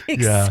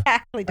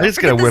 Exactly. I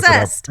just gotta whip it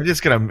up. I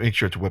just gotta make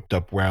sure it's whipped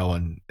up well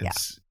and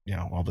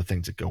all the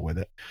things that go with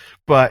it.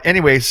 But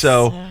anyway,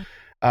 so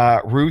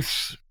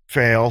Ruth's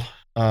fail.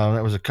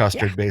 That was a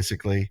custard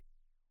basically.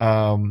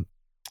 In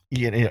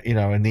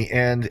the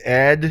end,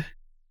 Ed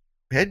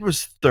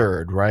was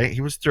third, right?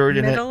 He was third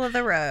in it. Middle of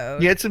the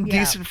road. He had some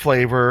decent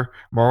flavor.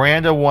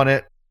 Miranda won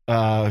it.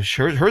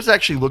 Hers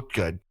actually looked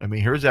good. I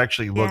mean, hers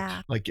actually looked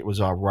like it was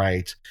all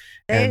right.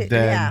 And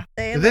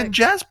then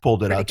Jazz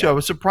pulled it out too. I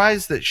was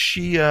surprised that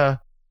she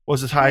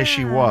was as high as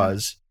she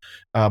was,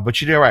 but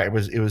she did all right.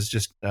 It was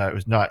just it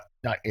was not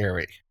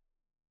airy.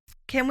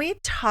 Can we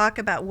talk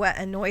about what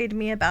annoyed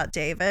me about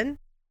David?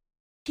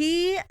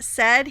 He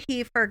said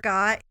he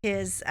forgot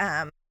his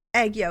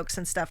egg yolks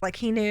and stuff. Like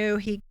he knew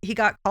he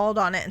got called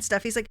on it and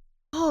stuff. He's like,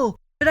 oh,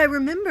 but I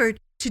remembered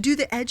to do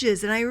the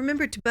edges and I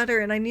remembered to butter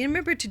and I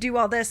remembered to do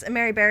all this. And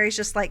Mary Berry's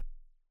just like,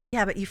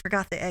 yeah, but you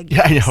forgot the egg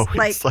yolks. Yeah, I know.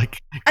 It's like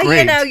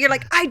great. You're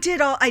like, I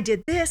did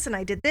this and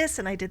I did this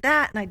and I did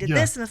that and I did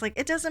this. And it's like,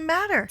 it doesn't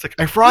matter. It's like,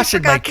 I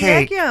frosted my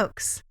cake. Egg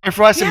yolks. I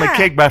frosted my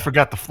cake, but I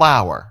forgot the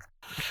flour.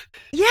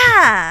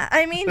 Yeah.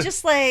 I mean,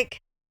 just like,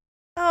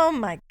 oh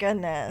my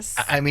goodness.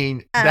 I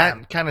mean,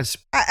 that kind of.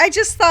 I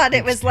just thought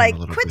it was like,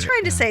 quit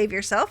trying to save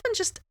yourself and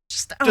just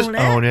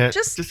own it.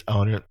 Just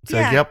own it. So,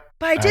 yep.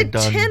 But I did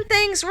 10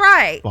 things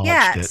right.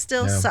 Yeah, it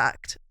still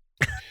sucked.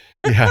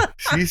 Yeah,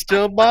 she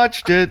still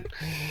botched it.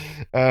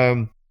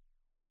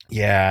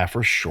 Yeah,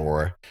 for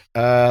sure.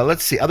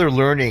 Let's see other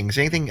learnings.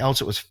 Anything else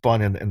that was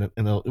fun in the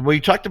well,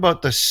 you talked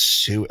about the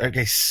suet.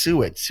 Okay,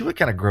 suet. Suet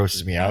kind of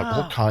grosses me out.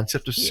 The whole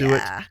concept of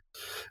suet.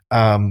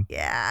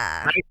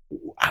 Yeah.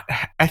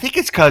 I think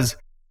it's because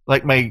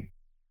like my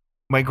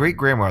great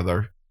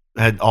grandmother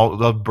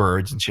loved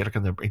birds, and she had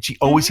and she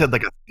always had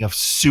like a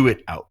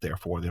suet out there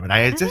for them, and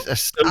I just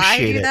associate I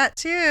do that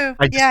too.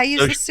 I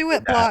use the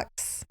suet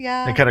blocks.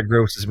 Yeah, it kind of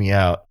grosses me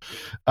out.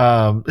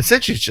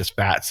 Essentially, it's just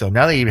fat. So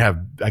now they even have,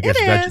 I guess,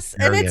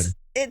 vegetarian. And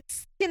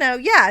it's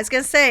I was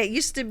gonna say it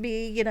used to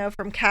be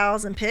from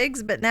cows and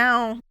pigs, but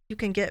now you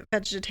can get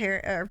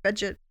vegetarian or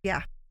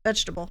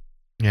vegetable.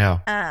 Yeah.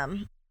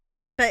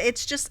 But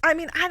it's just, I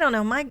mean, I don't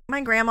know.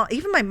 My grandma,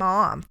 even my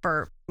mom,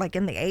 for like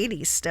in the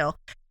 80s, still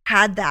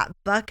had that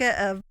bucket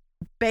of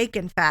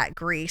bacon fat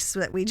grease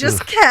that we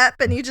just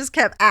kept, and you just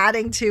kept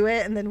adding to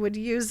it, and then would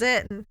use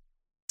it. And I'm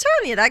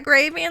telling you, that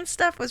gravy and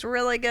stuff was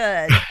really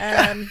good.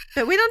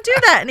 But we don't do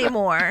that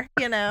anymore,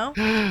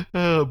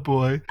 Oh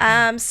boy.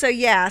 So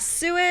yeah,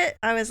 suet.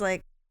 I was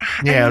like,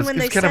 yeah,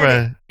 it's kind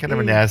of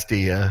a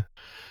nasty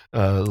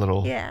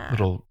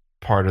little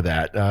part of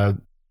that.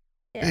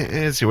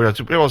 Let's see what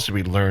else did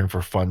we learn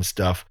for fun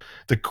stuff.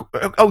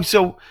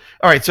 All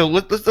right. So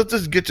let's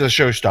just get to the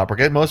showstopper.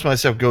 Okay, most of my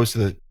stuff goes to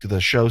the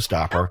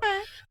showstopper.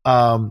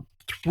 Okay.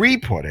 3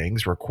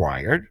 puddings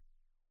required.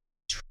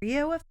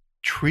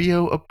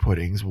 Trio of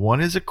puddings. One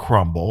is a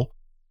crumble.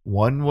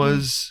 One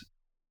was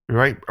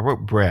right. I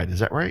wrote bread. Is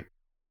that right?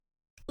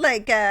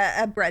 Like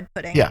a bread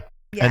pudding. Yeah.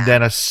 And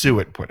then a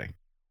suet pudding.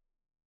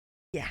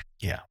 Yeah.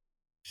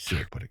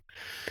 Suet pudding.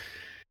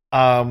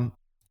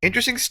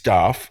 Interesting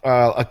stuff.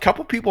 A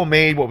couple people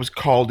made what was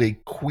called a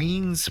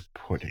queen's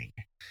pudding.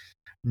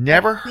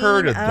 Never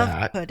heard of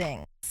that.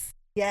 Puddings.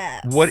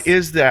 Yes. What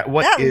is that?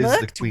 What is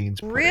the queen's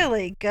pudding?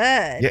 Really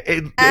good. Yeah,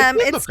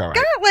 it's got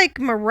like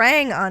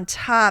meringue on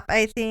top,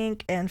 I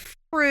think, and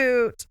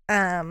fruit.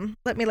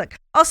 Let me look.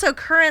 Also,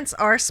 currants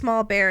are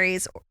small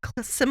berries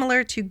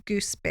similar to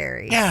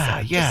gooseberries.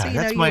 Yeah,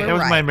 that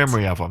was my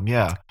memory of them.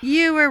 Yeah.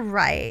 You were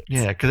right.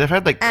 Yeah, because I've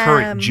had like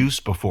currant juice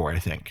before, I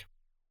think.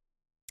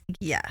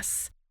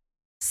 Yes.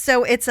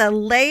 So it's a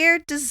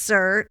layered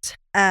dessert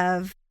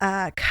of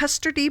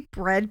custardy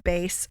bread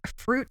base,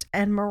 fruit,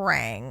 and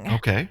meringue.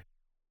 Okay.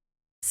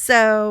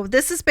 So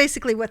this is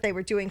basically what they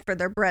were doing for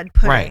their bread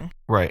pudding.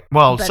 Right.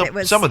 Well,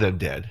 some of them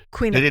did.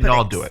 They didn't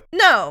all do it.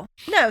 No.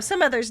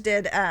 Some others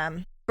did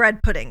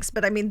bread puddings,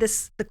 but I mean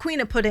the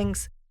queen of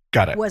puddings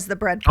was the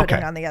bread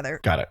pudding on the other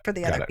for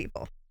the other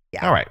people.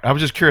 Yeah. All right. I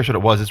was just curious what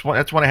it was.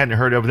 That's one I hadn't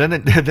heard of.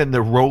 Then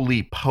the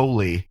roly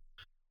poly.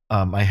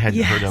 I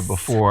hadn't heard of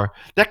before.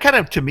 That kind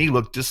of to me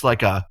looked just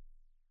like I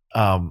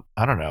don't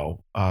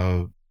know,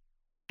 I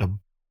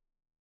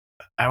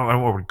don't know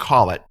what we'd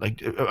call it.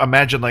 Like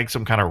imagine like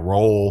some kind of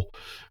roll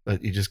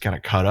that you just kind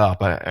of cut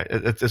up.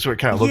 That's what it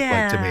kind of looked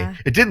like to me.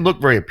 It didn't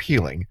look very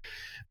appealing,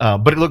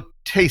 but it looked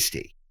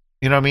tasty.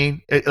 You know what I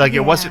mean?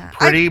 It wasn't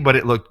pretty, but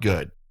it looked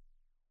good.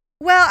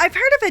 Well, I've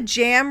heard of a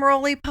jam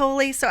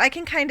roly-poly, so I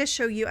can kind of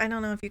show you. I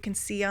don't know if you can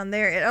see on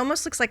there. It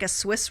almost looks like a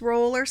Swiss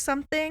roll or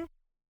something.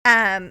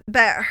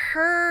 But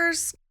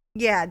hers,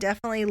 yeah,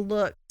 definitely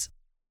looked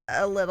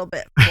a little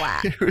bit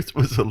flat. Hers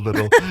was a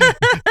little.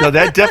 No,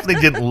 that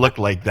definitely didn't look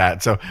like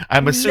that. So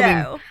I'm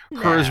assuming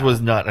hers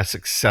was not a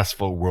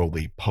successful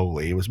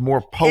roly-poly. It was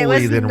more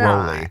poly than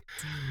roly.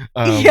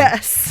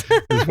 Yes,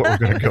 is what we're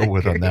going to go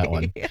with on that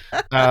one.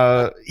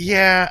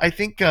 Yeah, I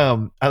think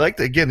I like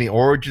the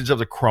origins of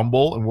the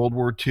crumble in World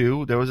War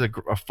II. That was a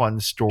fun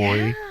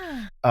story.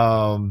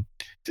 Yeah.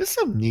 Just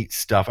some neat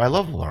stuff. I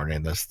love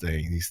learning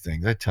these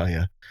things. I tell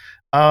you.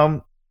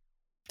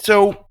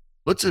 So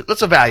let's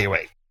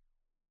evaluate.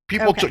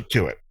 People took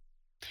to it.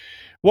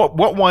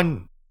 What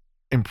one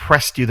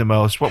impressed you the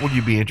most? What would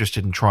you be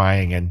interested in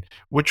trying, and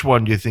which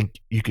one do you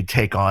think you could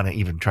take on and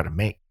even try to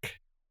make?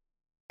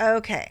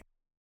 Okay.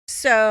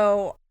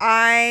 So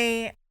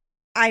I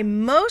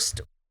most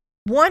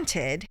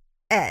wanted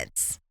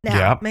Ed's.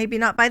 Now, maybe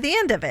not by the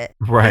end of it.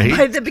 Right.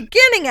 By the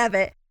beginning of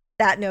it,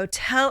 that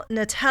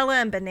Nutella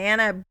and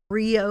banana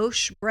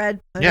brioche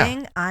bread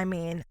pudding. Yeah. I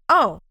mean,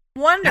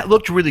 wonderful. That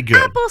looked really good.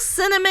 Apple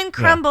cinnamon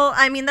crumble. Yeah.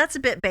 I mean, that's a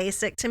bit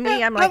basic to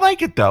me. I'm like, I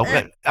like it though.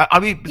 I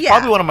mean, it's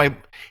probably one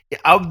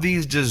of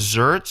these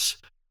desserts,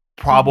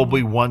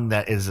 probably one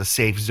that is a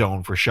safe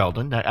zone for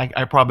Sheldon.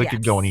 I probably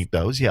could go and eat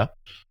those. Yeah.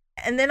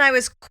 And then I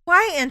was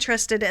quite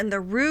interested in the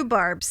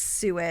rhubarb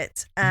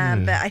suet,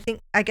 but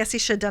I guess he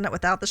should have done it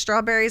without the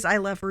strawberries. I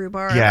love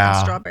rhubarb and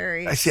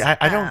strawberries. I see.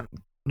 I don't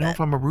know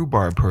if I'm a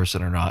rhubarb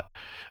person or not.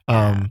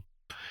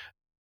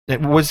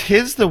 Was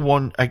his the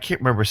one? I can't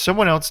remember.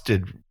 Someone else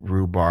did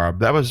rhubarb.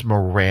 That was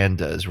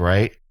Miranda's,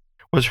 right?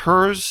 Was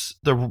hers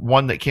the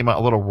one that came out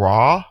a little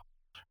raw?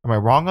 Am I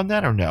wrong on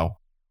that or no?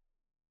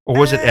 Or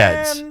was it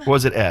Ed's?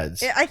 Was it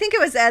Ed's? I think it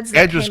was Ed's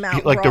that came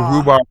out like raw. The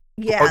rhubarb.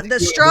 Yeah, the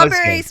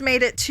strawberries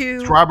made it too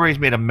Strawberries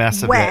made a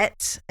mess of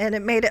wet, and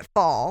it made it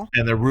fall.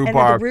 And the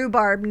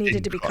rhubarb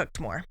needed to be cooked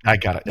more. I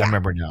got it. Yeah. I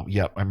remember now.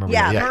 Yep, I remember.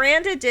 Yeah,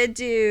 Miranda did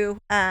do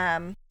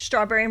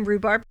strawberry and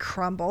rhubarb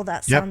crumble.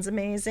 That sounds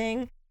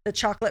amazing. The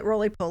chocolate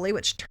roly-poly,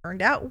 which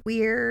turned out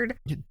weird.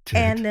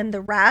 And then the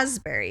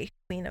raspberry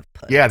queen of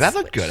puddings. Yeah, that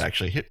looked good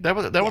actually. That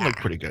one looked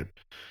pretty good.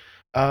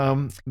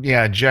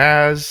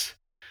 Jazz.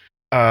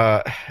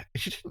 I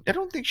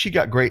don't think she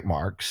got great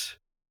marks.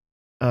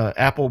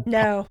 Apple.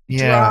 No.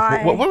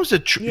 Yeah. What was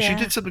it? She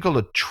did something called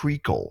a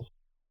treacle.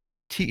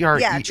 TRE.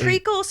 Yeah,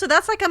 treacle. So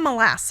that's like a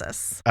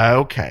molasses.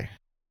 Okay.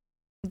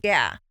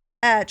 Yeah.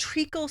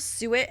 Treacle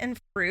suet and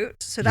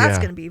fruit. So that's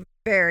going to be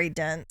very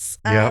dense.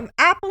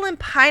 Apple and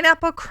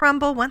pineapple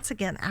crumble. Once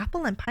again,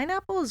 apple and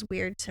pineapple is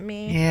weird to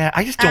me. Yeah,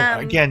 I just don't.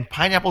 Again,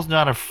 pineapple's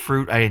not a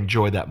fruit I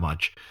enjoy that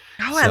much.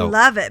 Oh, I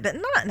love it, but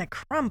not in a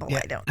crumble.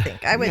 I don't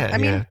think I would. I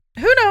mean,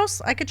 who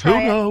knows? I could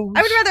try it. I would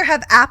rather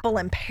have apple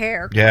and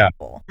pear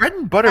crumble. Bread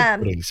and butter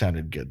pudding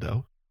sounded good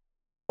though.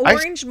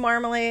 Orange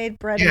marmalade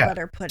bread and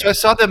butter pudding. So I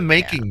saw them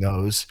making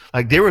those.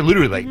 Like they were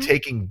literally like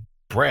taking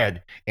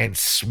bread and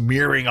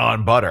smearing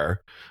on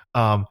butter.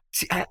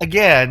 See,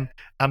 again,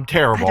 I'm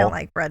terrible. I don't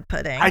like bread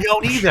pudding. I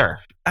don't either.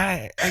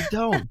 I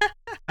don't.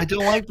 I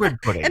don't like bread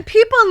pudding. And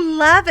people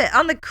love it.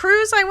 On the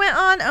cruise I went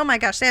on, oh my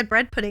gosh, they had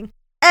bread pudding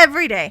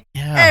every day.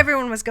 Yeah.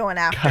 Everyone was going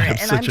after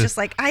it. And I'm just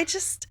like, I'm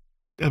such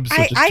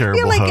a terrible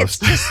feel like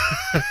host. It's just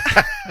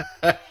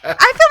I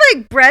feel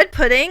like bread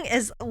pudding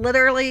is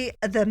literally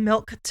the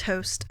milk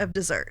toast of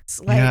desserts.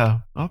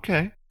 Like,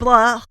 okay.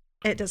 Blah.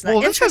 It does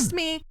not interest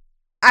me.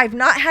 I've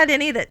not had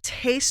any that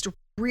taste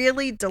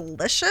really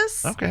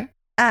delicious. Okay.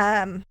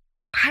 I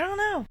don't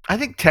know. I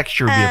think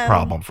texture would be a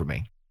problem for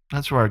me.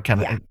 That's where I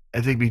kind of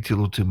I think it'd be a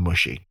little too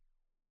mushy.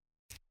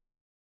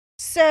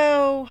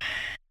 So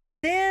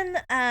then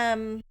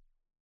I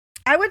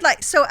would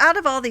out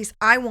of all these,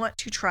 I want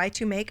to try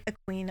to make a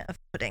queen of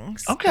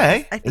puddings.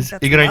 Okay. I think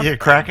you're going to get a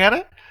crack at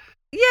it?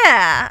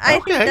 Yeah.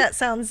 I think that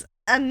sounds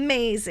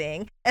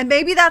amazing. And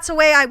maybe that's a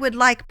way I would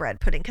like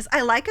bread pudding, because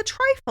I like a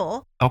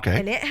trifle. Okay.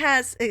 And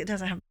it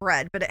doesn't have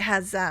bread, but it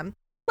has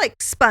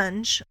like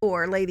sponge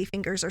or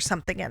ladyfingers or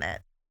something in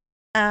it.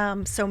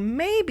 So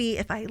maybe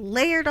if I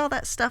layered all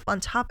that stuff on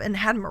top and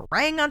had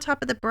meringue on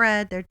top of the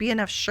bread, there'd be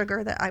enough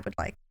sugar that I would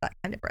like that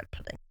kind of bread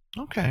pudding.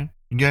 Okay.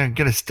 You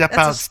gotta step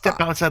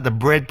outside the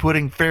bread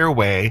pudding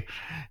fairway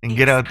and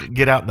get out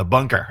in the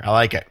bunker. I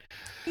like it.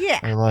 Yeah.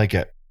 I like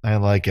it.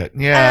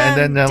 Yeah.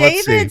 And then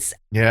let's see.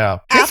 Yeah.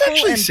 This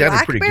actually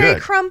sounded pretty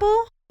good.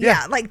 Crumble.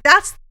 Yeah. Like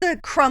that's the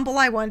crumble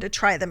I wanted to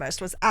try the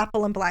most was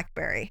apple and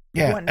blackberry.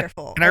 Yeah.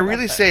 Wonderful. And I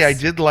really say I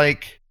did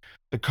like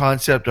the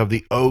concept of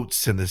the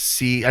oats and the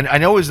seed. And I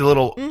know it was a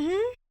little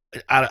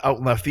out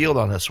in the field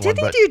on this one.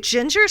 Did they do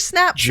ginger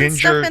snaps and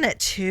stuff in it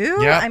too?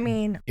 Yeah. I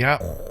mean. Yeah.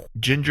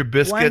 Ginger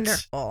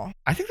biscuits. Wonderful.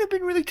 I think they've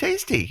been really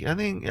tasty. I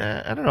think,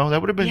 I don't know,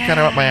 that would have been kind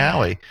of up my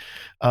alley.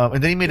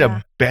 And then he made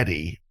a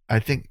Betty. I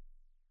think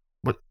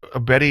a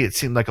Betty, it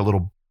seemed like a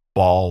little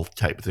ball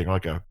type thing,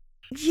 like a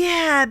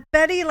Yeah,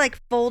 Betty like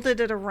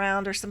folded it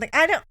around or something.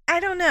 I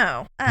don't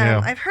know.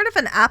 I've heard of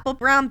an apple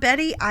brown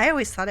Betty. I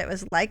always thought it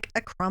was like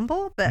a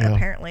crumble, but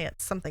apparently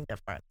it's something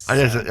different.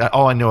 So.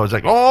 All I know is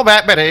like, oh,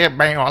 that Betty,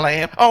 bam,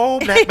 oh,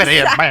 that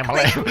Betty, bam.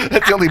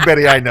 That's the only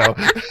Betty I know.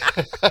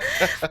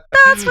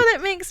 That's what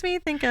it makes me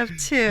think of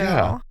too.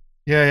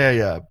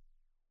 Yeah.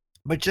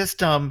 But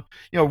just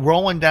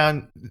rolling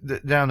down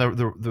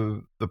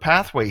the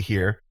pathway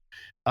here,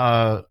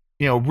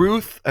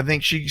 Ruth, I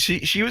think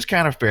she was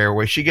kind of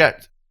fair. She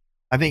got,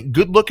 I think,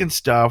 good looking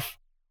stuff.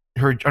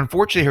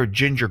 Unfortunately, her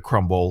ginger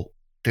crumble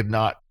did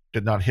not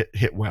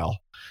hit well.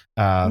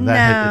 That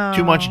had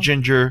too much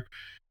ginger.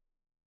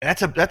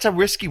 That's a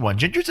risky one.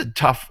 Ginger's a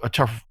tough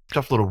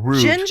little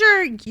root.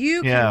 Ginger,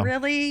 you can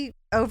really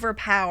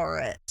overpower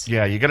it.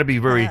 Yeah, you got to be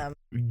very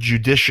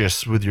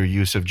judicious with your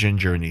use of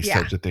ginger in these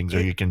types of things,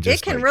 or you can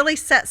just. It can really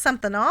set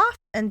something off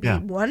and be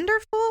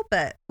wonderful,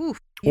 but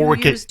you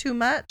use too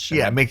much.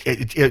 Yeah,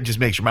 it just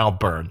makes your mouth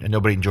burn, and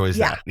nobody enjoys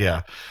that.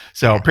 Yeah.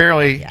 So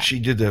apparently she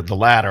did the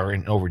latter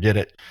and overdid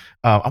it.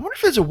 I wonder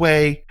if there's a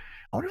way.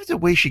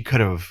 She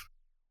could have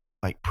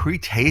like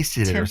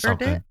pre-tasted it or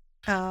something.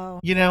 Oh,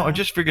 or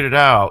just figured it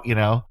out.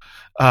 Some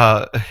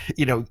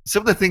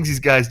of the things these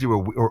guys do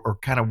are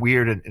kind of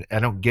weird, and I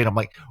don't get them.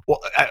 Like,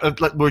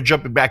 we're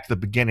jumping back to the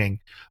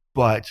beginning,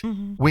 but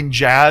when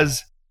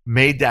Jazz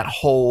made that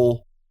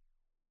whole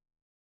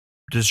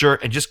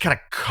dessert and just kind of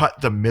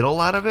cut the middle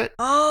out of it.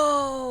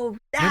 Oh,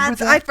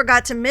 I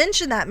forgot to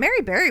mention that.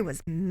 Mary Berry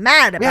was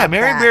mad about that. Yeah,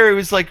 Mary Berry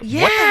was like, what the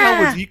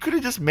hell was, you could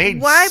have just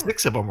made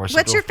 6 of them or something.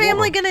 What's your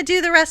family going to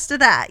do the rest of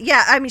that?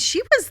 Yeah, I mean,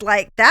 she was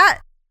like that.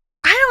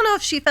 I don't know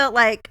if she felt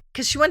like,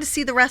 because she wanted to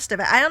see the rest of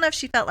it, I don't know if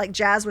she felt like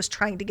Jazz was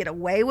trying to get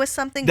away with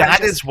something.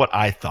 That is what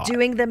I thought.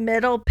 Doing the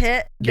middle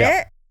bit.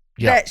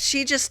 That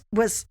she just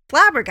was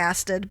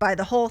flabbergasted by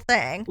the whole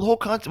thing. The whole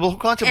concept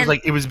was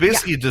like, it was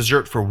basically a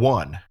dessert for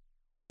one.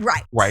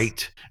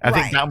 Right. I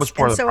think that was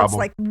part of the problem.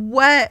 So it's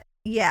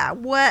like,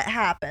 what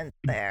happened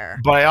there?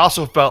 But I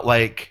also felt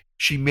like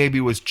she maybe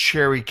was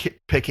cherry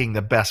picking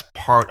the best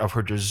part of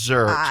her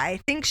dessert. I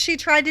think she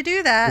tried to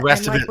do that. The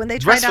rest of it, when they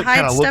tried to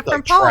hide stuff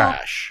from Paul.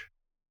 Trash.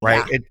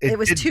 Right? Yeah, it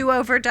was too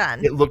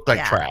overdone. It looked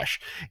like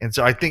trash. And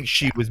so I think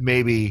she was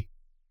maybe,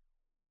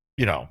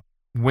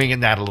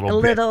 winging that a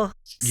little bit.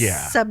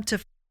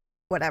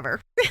 Whatever.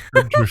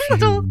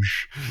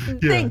 Subterfuge.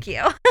 Thank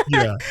you.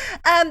 Yeah.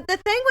 The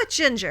thing with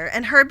Ginger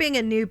and her being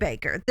a new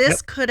baker,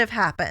 this could have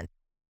happened.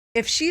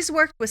 If she's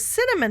worked with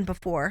cinnamon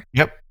before,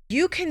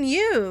 you can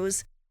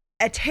use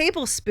a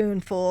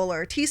tablespoonful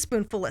or a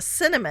teaspoonful of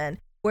cinnamon,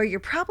 where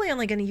you're probably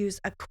only going to use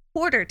a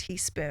quarter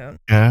teaspoon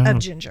of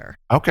ginger.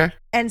 Okay.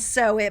 And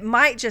so it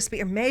might just be,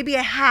 or maybe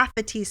a half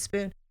a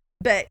teaspoon,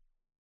 but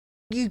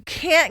you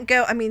can't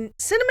go, I mean,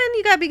 cinnamon,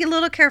 you got to be a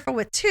little careful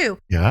with too.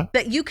 Yeah.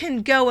 But you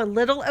can go a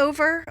little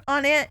over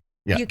on it.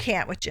 Yeah. You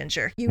can't with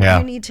ginger. You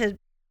need to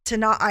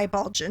not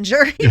eyeball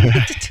ginger. You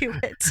need to do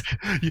it.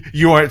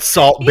 You aren't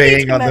salt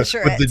baying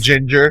with the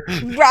ginger.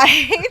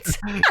 Right.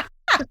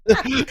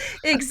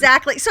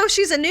 Exactly. So if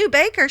she's a new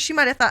baker, she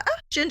might have thought,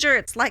 ginger,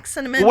 it's like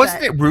cinnamon.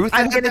 Wasn't it Ruth?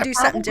 I'm going to do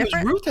something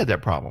different. Ruth had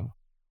that problem.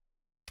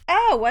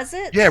 Oh, was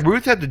it? Yeah,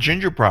 Ruth had the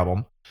ginger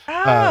problem.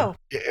 Oh.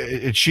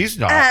 She's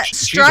not.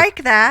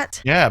 Strike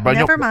that. Yeah, but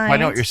never mind. I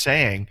know what you're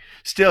saying.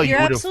 Still, you're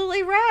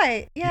absolutely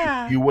right.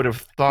 Yeah. You would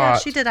have thought. Yeah,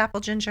 she did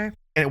apple ginger.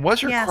 And it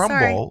was her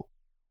crumble.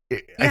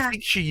 I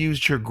think she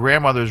used her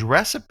grandmother's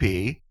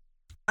recipe.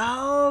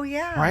 Oh,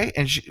 yeah. Right?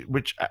 And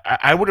which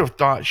I would have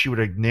thought she would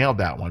have nailed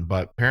that one,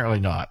 but apparently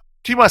not.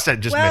 She must have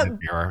just made an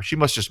error. She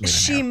must just made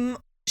an error.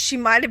 She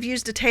might have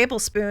used a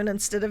tablespoon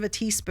instead of a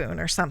teaspoon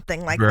or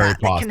something like Very that.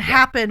 possible. That can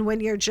happen when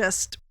you're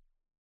just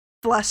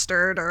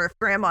flustered, or if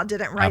grandma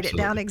didn't write it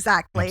down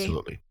exactly.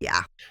 Absolutely.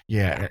 Yeah.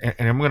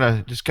 And I'm going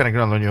to just kind of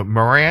go on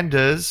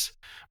Miranda,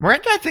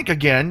 I think,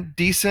 again,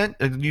 decent.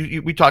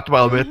 We talked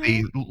about a bit.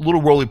 The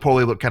little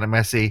roly-poly looked kind of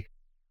messy.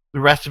 The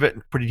rest of it,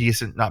 pretty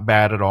decent. Not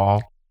bad at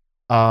all.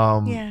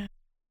 Then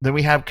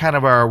we have kind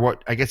of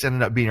what I guess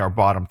ended up being our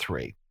bottom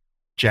 3.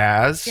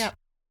 Jazz.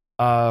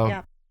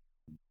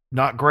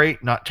 Not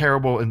great, not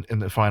terrible in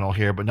the final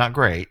here, but not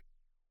great.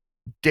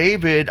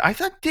 David, I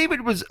thought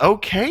David was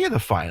okay in the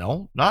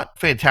final. Not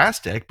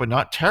fantastic, but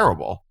not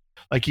terrible.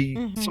 Like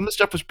some of the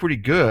stuff was pretty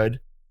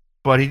good,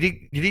 but did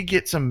he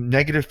get some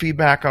negative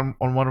feedback on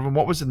one of them?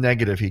 What was the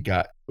negative he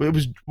got?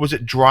 Was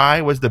it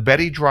dry? Was the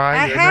Betty dry?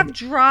 I have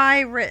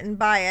dry written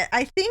by it.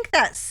 I think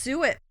that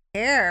suet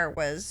pear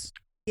was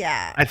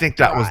I think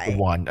that was the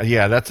one.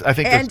 Yeah,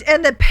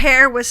 and the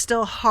pear was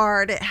still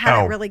hard. It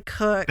hadn't really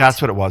cooked.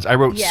 That's what it was. I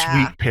wrote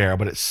sweet pear,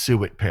 but it's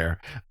suet pear.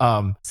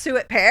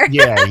 Suet pear.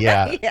 Yeah.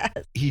 Yes.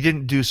 He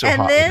didn't do so hot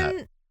with that. And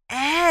then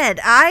Ed,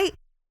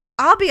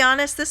 I'll be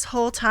honest, this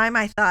whole time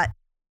I thought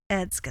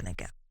Ed's gonna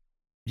go.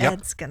 Yep.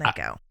 Ed's gonna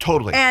go.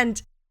 Totally.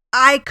 And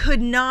I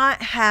could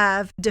not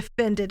have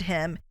defended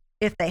him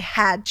if they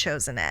had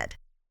chosen Ed.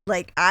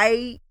 Like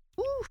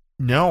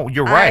No,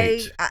 you're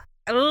right.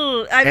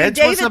 I mean,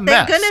 David,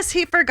 thank goodness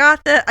he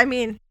forgot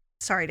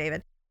sorry,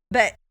 David,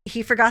 but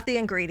he forgot the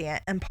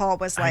ingredient, and Paul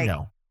was like, I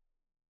know.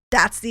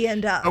 That's the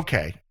end of.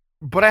 Okay.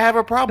 But I have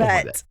a problem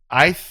with it.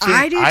 I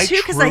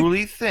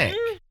truly think,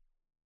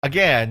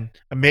 again,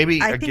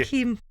 maybe I think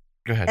he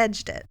go ahead.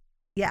 edged it.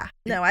 Yeah.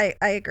 No, I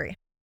agree.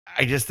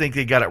 I just think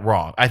they got it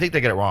wrong. I think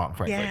they got it wrong,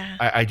 frankly. Yeah.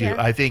 I do.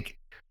 Yeah. I think,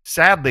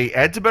 sadly,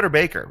 Ed's a better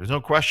baker. There's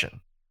no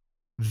question.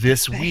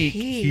 This week,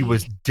 he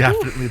was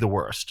definitely the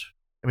worst.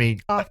 I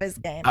mean, off his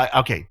game.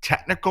 Okay,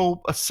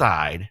 technical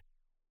aside,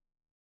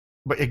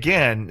 but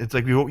again, it's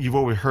like you've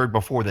always heard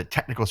before that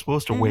technical is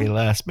supposed to weigh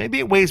less. Maybe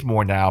it weighs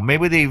more now.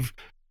 Maybe they've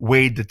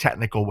weighed the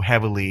technical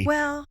heavily.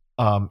 Well,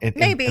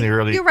 maybe in the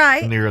early, you're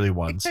right. In the early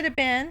ones, it could have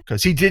been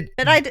because he did.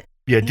 But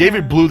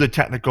David blew the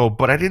technical,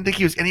 but I didn't think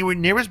he was anywhere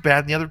near as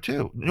bad in the other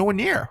two. Nowhere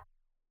near.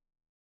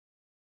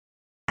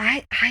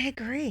 I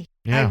agree.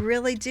 Yeah. I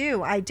really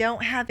do. I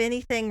don't have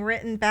anything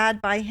written bad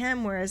by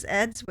him, whereas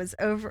Ed's was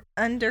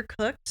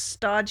undercooked,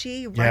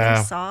 stodgy,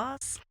 running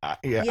sauce.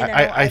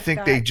 I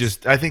think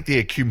they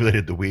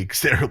accumulated the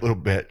weeks there a little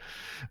bit,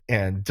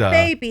 and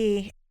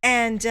maybe.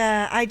 And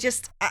I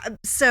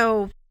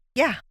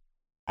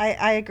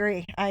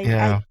agree.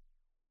 I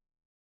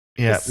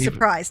was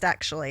surprised,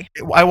 actually.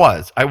 I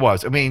was.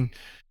 I mean,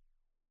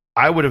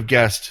 I would have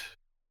guessed.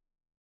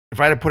 If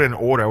I had to put in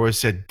order, I would have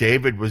said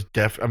Ed was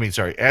definitely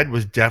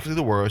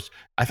the worst.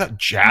 I thought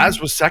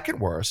Jazz was second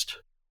worst.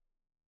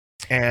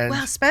 And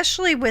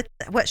especially with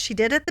what she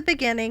did at the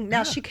beginning.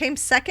 Now she came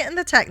second in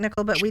the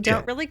technical, but we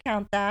don't really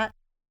count that.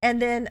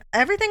 And then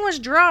everything was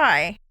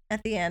dry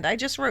at the end. I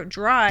just wrote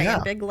dry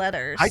in big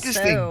letters. I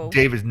just think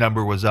David's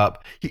number was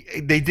up.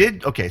 They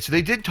did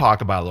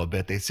talk about it a little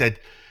bit. They said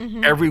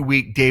every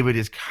week David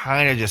is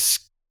kind of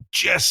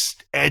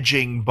just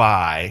edging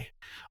by.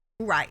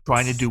 Right.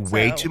 Trying to do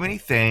way too many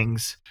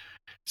things.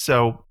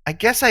 So I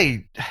guess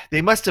they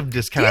must have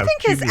just kind of. Do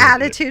you think his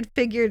attitude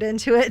figured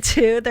into it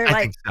too? They're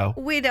like,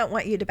 we don't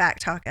want you to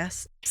backtalk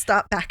us.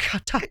 Stop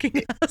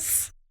backtalking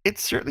us. It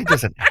certainly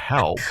doesn't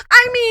help.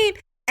 I mean,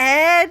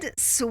 Ed,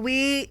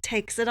 sweet,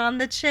 takes it on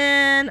the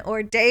chin,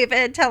 or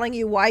David telling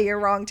you why you're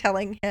wrong,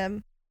 telling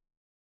him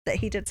that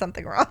he did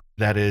something wrong.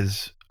 That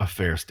is a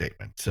fair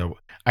statement. So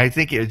I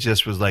think it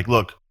just was like,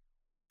 look,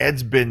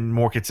 Ed's been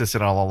more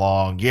consistent all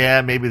along.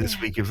 Yeah, maybe this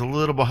week he was a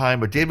little behind,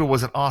 but David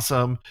wasn't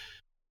awesome.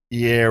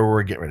 Yeah,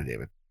 we're getting rid of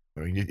David. I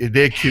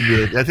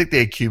mean, I think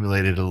they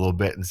accumulated a little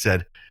bit and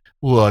said,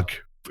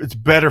 look, it's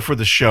better for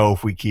the show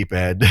if we keep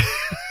Ed.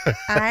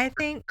 I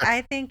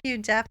think you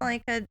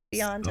definitely could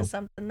be onto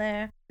something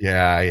there.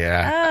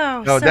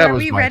 Yeah. Oh, so are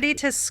we ready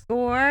to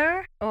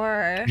score?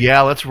 Or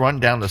yeah, let's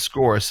run down the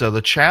score. So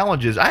the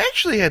challenges, I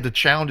actually had the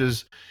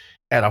challenges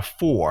at a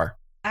 4.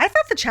 I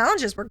thought the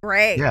challenges were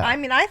great. Yeah. I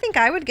mean, I think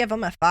I would give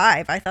them a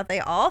 5. I thought they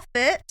all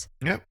fit.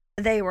 Yep.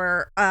 They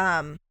were,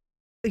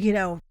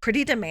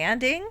 pretty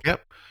demanding.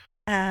 Yep.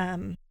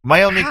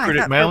 My only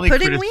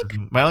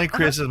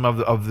criticism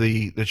of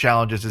the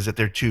challenges is that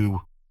they're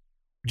too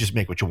just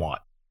make what you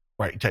want,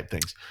 right? Type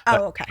things.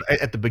 Oh, okay.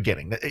 At the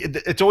beginning,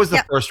 it's always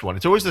the first one.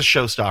 It's always the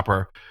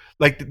showstopper.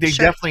 Like they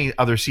definitely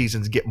other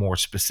seasons get more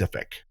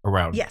specific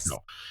around. Yes.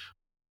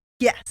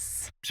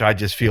 Yes. So I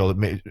just feel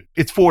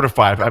it's 4 to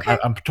 5. Okay.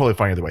 I'm totally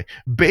fine either way.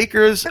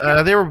 Bakers,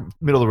 they were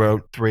middle of the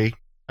road. 3.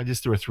 I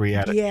just threw a 3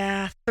 at it.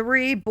 Yeah,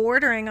 3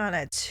 bordering on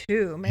a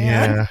 2,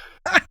 man. Yeah.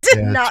 I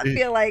did not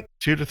feel like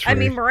 2 to 3. I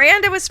mean,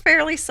 Miranda was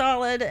fairly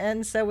solid,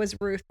 and so was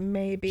Ruth,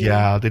 maybe.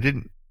 Yeah, they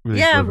didn't really.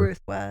 Yeah,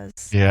 Ruth was.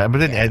 Yeah, but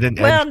then Ed.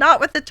 Well, not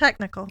with the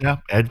technical. Yeah,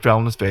 Ed fell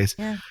on his face.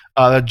 Yeah.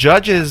 The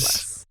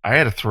judges, I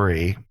had a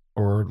 3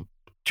 or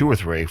 2 or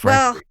 3. Frankly.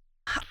 Well,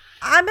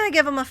 I'm gonna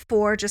give them a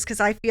 4 just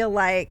because I feel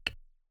like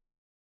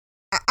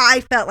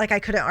I felt like I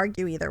couldn't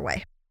argue either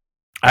way.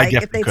 Like,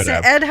 if they'd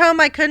sent Ed home,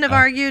 I couldn't have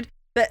argued.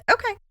 But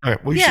okay. All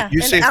right. Well,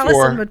 you say Allison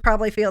 4. Would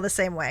probably feel the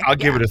same way. I'm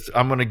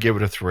going to give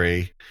it a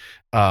 3.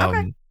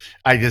 Okay.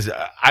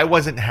 I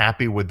wasn't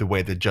happy with the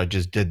way the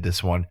judges did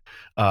this one.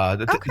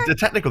 The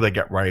technical they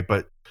got right,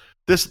 but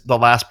the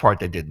last part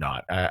they did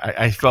not.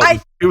 I felt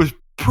it was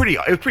pretty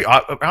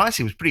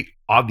honestly, it was pretty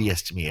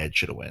obvious to me Ed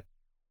should have went.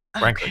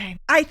 Frankly. Okay.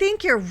 I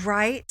think you're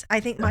right. I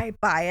think my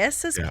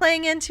bias is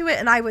playing into it,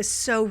 and I was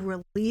so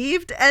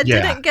relieved Ed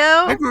didn't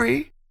go. I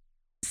agree.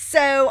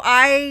 So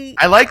I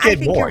like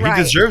Ed more. He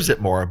deserves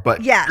it more,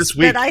 but this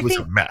week was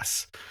a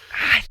mess.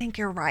 I think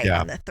you're right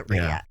on the 3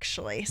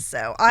 actually.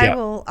 So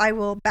I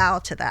will bow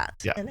to that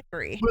and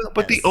agree. Well,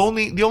 but the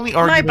only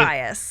argument, my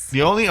bias.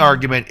 The only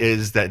argument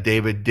is that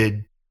David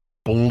did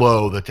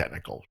blow the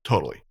technical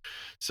totally.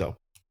 So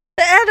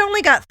but Ed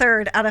only got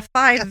 3rd out of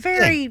 5,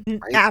 very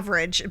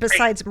average.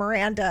 Besides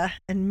Miranda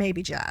and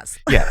maybe Jazz.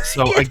 Yeah.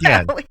 So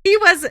again, he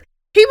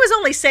was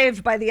only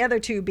saved by the other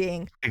 2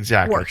 being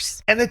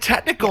worse. And the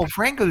technical,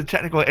 frankly,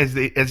 as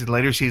in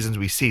later seasons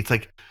we see, it's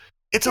like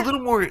it's a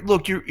little more.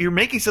 Look, you're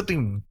making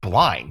something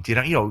blind.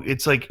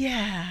 It's like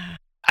I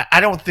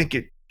don't think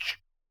it.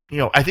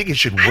 I think it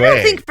should weigh. I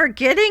don't think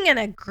forgetting an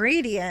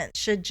ingredient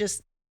should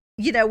just.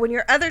 When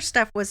your other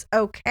stuff was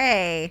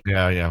okay,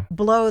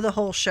 blow the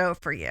whole show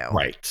for you.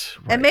 Right.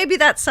 And maybe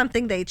that's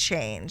something they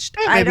changed.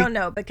 I don't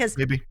know because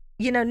maybe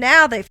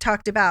now they've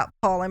talked about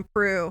Paul and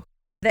Prue.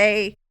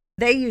 They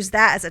use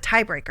that as a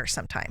tiebreaker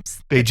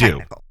sometimes. They do.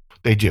 Technical.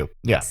 They do.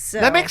 Yeah. So,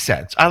 that makes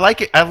sense. I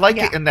like it. I like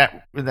it in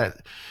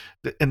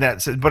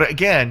that sense. But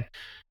again,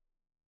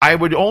 I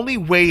would only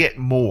weigh it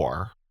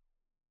more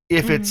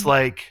if it's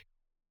like,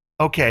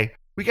 okay,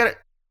 we got to,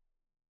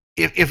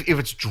 if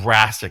it's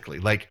drastically,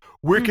 like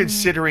we're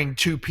considering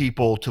 2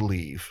 people to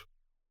leave.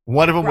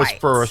 One of them was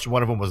first,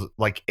 one of them was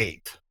like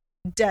 8th.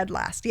 Dead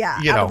last. Yeah.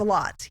 Out of a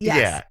lot.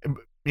 Yes. Yeah.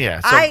 Yeah.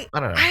 So I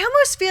don't know. I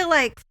almost feel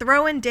like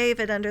throwing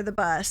David under the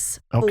bus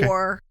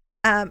for,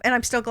 and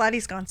I'm still glad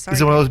he's gone. Sorry.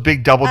 Is it one of those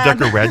big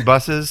double-decker red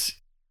buses?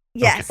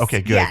 Yes.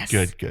 Okay, good,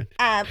 yes. good.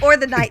 Or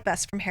the night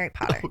bus from Harry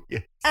Potter. Oh,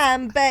 yes.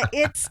 But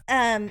it's,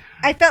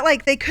 I felt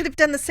like they could have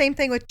done the same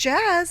thing with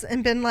Jazz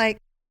and been like,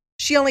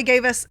 she only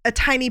gave us a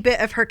tiny bit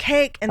of her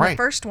cake in the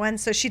first one,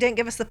 so she didn't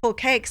give us the full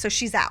cake, so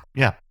she's out.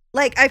 Yeah.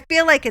 Like, I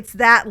feel like it's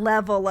that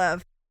level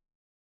of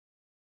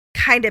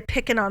kind of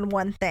picking on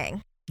one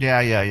thing. Yeah.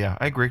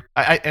 I agree.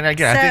 I think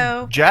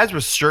Jazz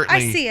was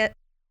certainly. I see it.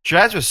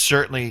 Jazz was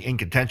certainly in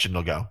contention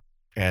to go,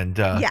 and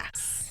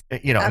yes,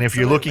 you know, and if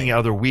you're looking at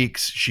other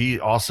weeks, she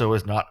also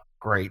is not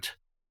great.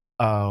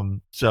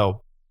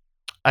 So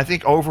I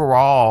think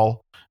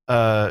overall,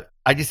 I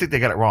just think they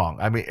got it wrong.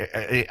 I mean,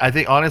 I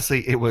think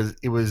honestly, it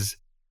was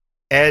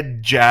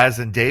Ed, Jazz,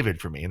 and David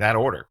for me in that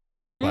order.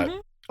 But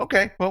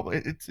okay, well,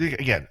 it's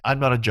again, I'm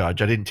not a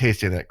judge. I didn't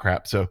taste any of that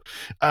crap. So,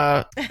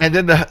 and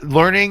then the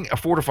learning, a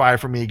 4 to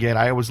 5 for me again.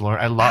 I always learn.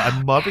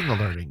 I'm loving the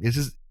learning. This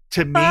is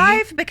to me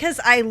 5 because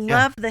I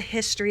love the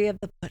history of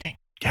the pudding.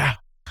 Yeah,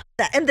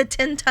 and the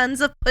 10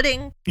 tons of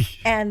pudding,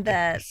 and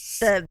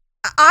the.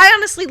 I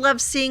honestly love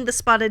seeing the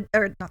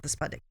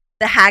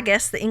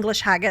haggis, the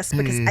English haggis,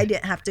 because I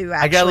didn't have to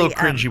actually. I got a little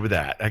cringy with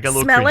that.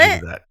 With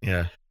that.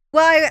 Yeah.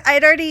 Well,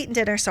 I'd already eaten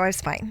dinner, so I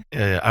was fine.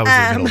 Yeah, I was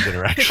in the middle of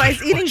dinner, actually. If I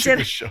was eating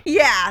dinner,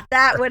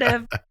 that would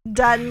have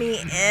done me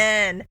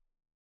in.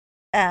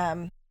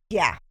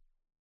 Yeah.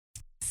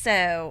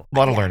 So a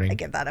lot of learning. I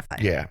give that a 5.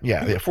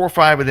 Yeah. 4 or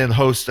 5, and then the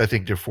hosts, I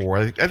think they're 4.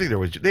 I think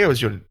they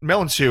always Mel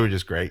and Sue are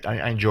just great.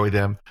 I enjoy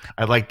them.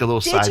 I like the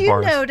little sidebars. Did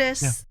you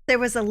notice there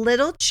was a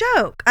little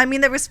joke? I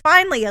mean, there was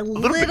finally a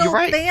little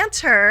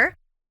banter,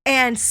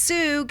 and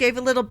Sue gave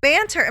a little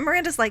banter, and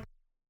Miranda's like,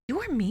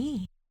 "You're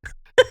me."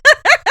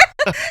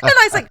 And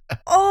I was like,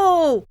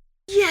 oh,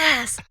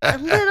 yes, a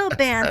little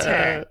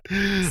banter.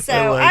 So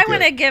I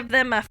want to give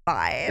them a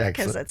 5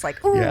 because it's like,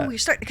 oh, you're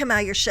starting to come out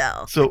of your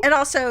shell. And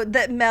also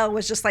that Mel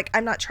was just like,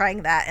 I'm not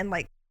trying that, and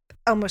like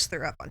almost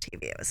threw up on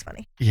TV. It was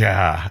funny.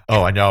 Yeah.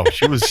 Oh, I know.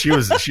 She was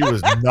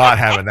not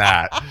having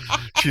that.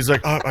 She's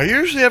like, I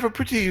usually have a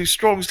pretty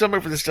strong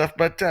stomach for this stuff,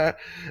 but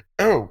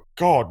oh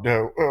God,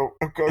 no. Oh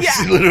God. Yeah.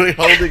 She's literally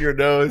holding her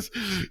nose.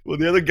 Well,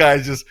 the other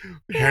guy's just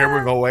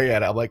hammering away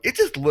at it. I'm like, it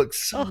just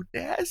looks so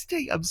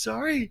nasty. I'm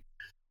sorry.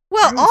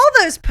 Well, all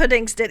those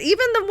puddings did.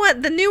 Even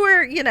the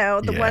newer,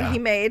 the one he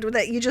made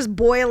that you just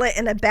boil it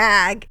in a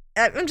bag.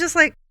 I'm just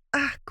like,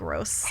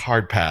 gross.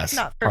 Hard pass.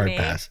 Not for me.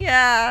 Pass.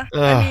 Yeah.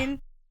 I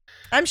mean,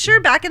 I'm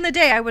sure back in the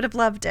day I would have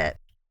loved it.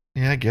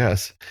 Yeah, I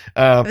guess.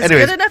 It's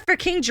good enough for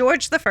King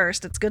George the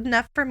First. It's good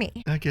enough for me.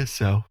 I guess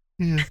so.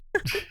 Yeah.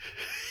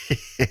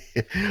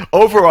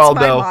 Overall,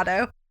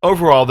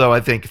 though,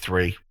 I think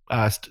 3.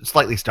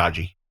 Slightly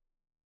stodgy.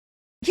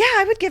 Yeah,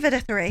 I would give it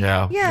a 3.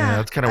 Yeah,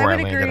 that's kind of where I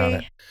landed on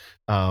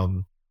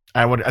it.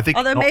 I think.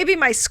 Although maybe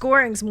my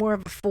scoring's more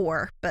of a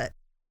 4, but.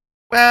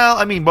 Well,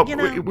 I mean, but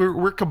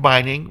we're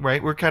combining,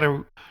 right?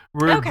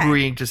 We're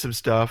agreeing to some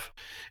stuff.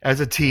 As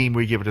a team,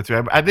 we give it a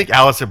 3. I think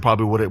Alison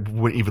probably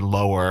would even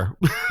lower.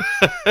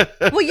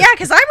 Well, yeah,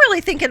 because I'm really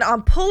thinking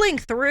on pulling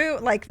through,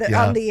 like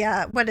on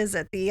the what is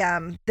it?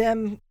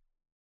 The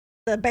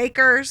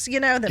bakers,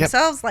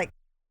 themselves, like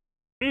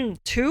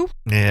 2.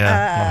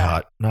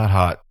 Yeah, not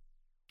hot.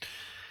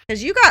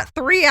 Because you got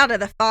 3 out of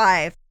the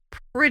 5,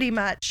 pretty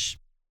much.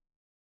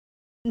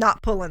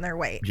 Not pulling their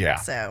weight. Yeah.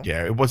 So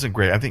it wasn't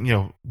great. I think,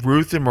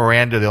 Ruth and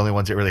Miranda are the only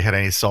ones that really had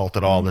any salt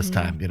at all this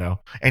time,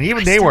 And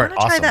even they weren't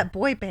awesome. Try that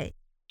boy bait.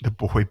 The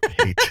boy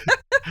bait.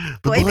 The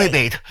boy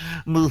bait.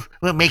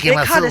 We're making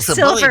a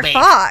silver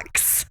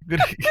fox.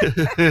 Which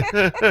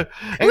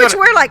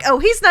we're like, oh,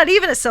 he's not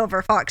even a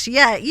silver fox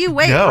yet. You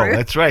wait, No, Ruth.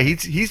 that's right.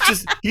 He's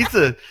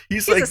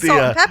like a salt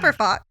and pepper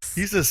fox.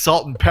 He's a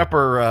salt and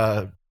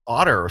pepper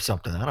otter or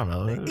something. I don't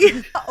know.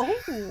 Oh,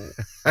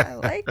 I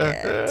like it.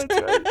 That's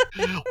right.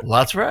 Well,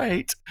 that's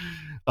right.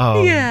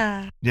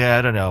 Yeah,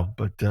 I don't know,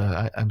 but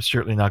I'm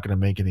certainly not going to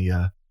make any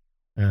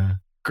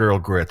girl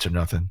grits or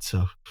nothing.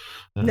 So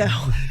no.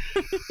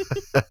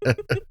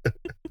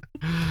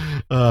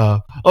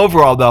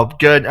 Overall, though,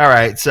 good. All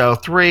right, so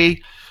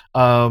 3.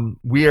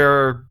 We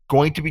are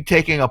going to be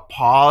taking a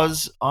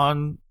pause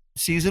on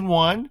season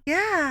 1.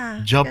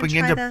 Yeah, jumping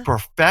into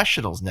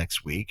professionals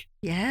next week.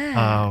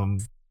 Yeah.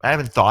 I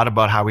haven't thought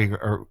about how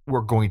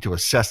we're going to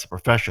assess the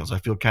professionals. I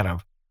feel kind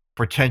of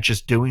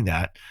pretentious doing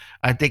that.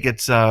 I think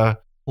it's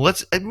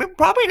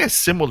probably in a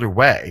similar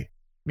way.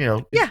 Yeah,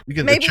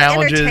 because maybe the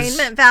challenges,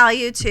 entertainment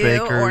value too,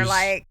 bakers, or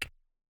like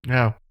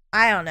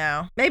I don't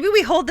know. Maybe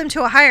we hold them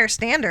to a higher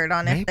standard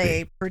on if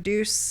they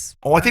produce.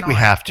 Oh, I think we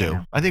have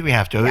to. I think we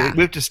have to. Yeah.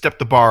 We have to step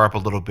the bar up a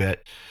little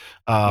bit.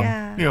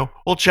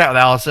 We'll chat with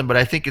Alison, but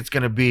I think it's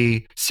going to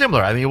be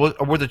similar. I mean,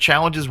 were the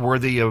challenges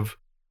worthy of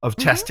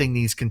testing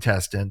these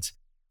contestants?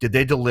 Did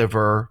they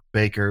deliver,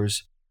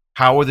 bakers?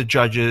 How were the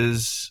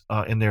judges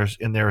in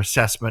their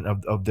assessment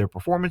of their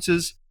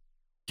performances?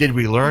 Did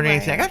we learn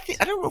anything?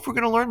 I don't know if we're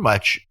going to learn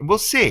much. We'll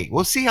see.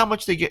 We'll see how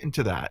much they get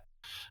into that.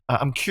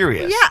 I'm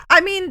curious. Yeah,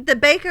 I mean, the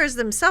bakers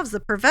themselves, the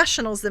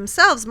professionals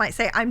themselves might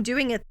say, I'm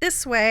doing it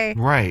this way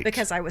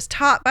because I was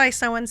taught by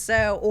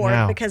so-and-so,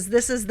 or because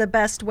this is the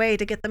best way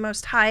to get the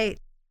most height.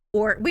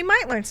 Or we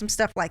might learn some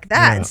stuff like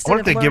that instead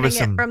of learning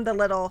it from the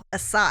little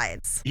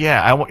asides.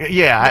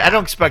 I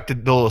don't expect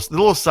the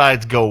little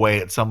asides go away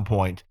at some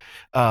point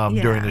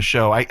during the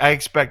show. I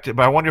expect it,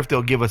 but I wonder if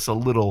they'll give us a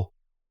little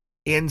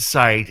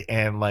insight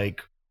and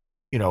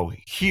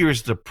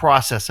here's the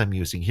process I'm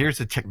using, here's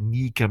the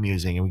technique I'm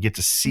using, and we get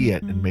to see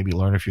it and maybe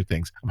learn a few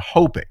things. I'm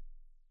hoping.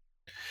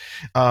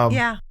 I'm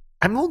a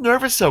little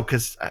nervous though,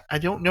 because I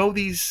don't know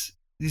these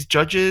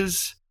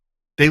judges.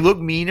 They look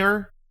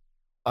meaner.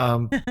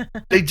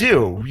 They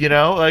do,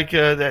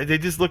 they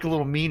just look a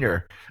little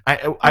meaner.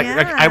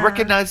 I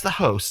recognize the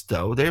hosts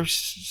though. They're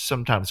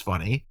sometimes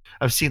funny.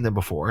 I've seen them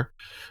before.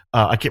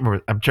 I can't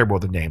remember. I'm terrible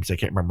with the names. I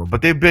can't remember,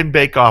 but they've been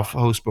Bake Off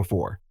hosts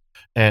before.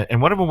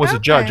 And one of them was a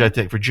judge, I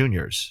think, for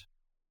juniors.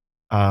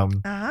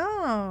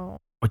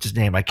 What's his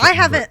name? I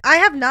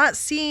have not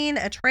seen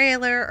a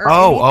trailer. Or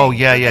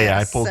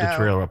I pulled the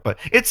trailer up, but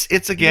it's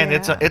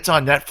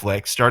on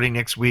Netflix starting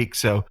next week,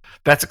 so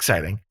that's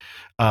exciting.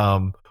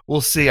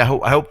 We'll see. I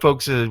hope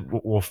folks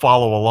will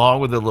follow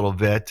along with it a little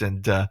bit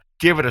and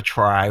give it a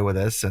try with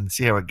us and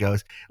see how it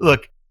goes.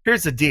 Look,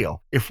 here's the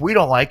deal: if we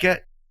don't like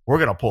it, we're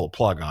going to pull a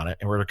plug on it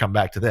and we're going to come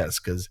back to this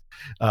because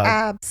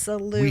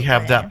absolutely we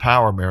have that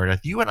power, Meredith.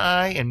 You and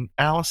I and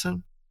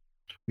Alison,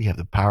 we have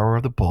the power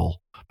of the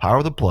pull, power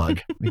of the plug.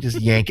 We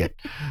just yank it.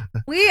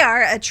 We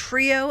are a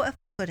trio of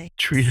puddings.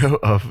 Trio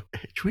of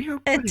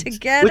puddings. And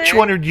together, which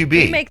one would you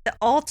be? We make the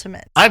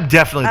ultimate. I'm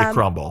definitely the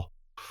crumble.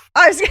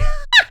 I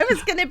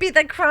was going to be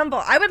the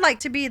crumble. I would like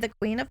to be the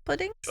queen of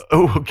puddings.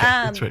 Oh, okay.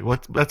 That's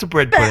right. That's a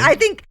bread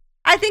pudding.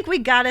 I think we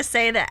gotta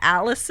say that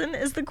Alison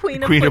is the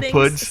queen of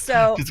puddings.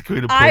 So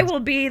I will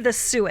be the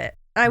suet.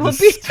 I will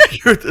be.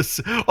 You're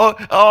the.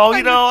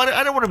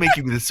 I don't want to make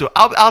you be the suet.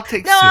 I'll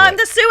take. No, suet. I'm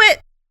the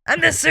suet.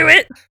 I'm the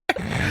suet.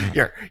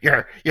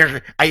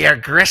 You're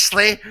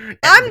gristly.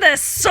 I'm the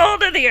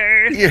salt of the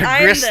earth.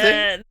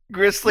 You're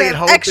gristly and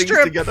hold extra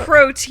things together.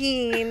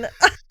 Protein.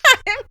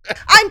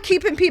 I'm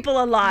keeping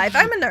people alive.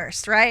 I'm a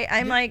nurse, right?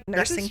 I'm like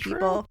nursing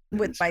people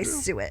with my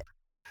suet.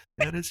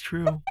 That is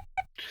true.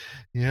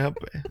 Yep.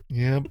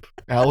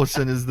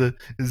 Allison is the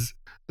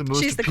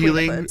most She's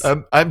appealing.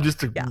 I'm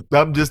just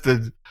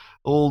a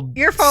old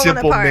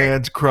simple apart.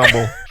 man's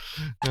crumble.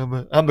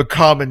 I'm the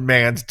common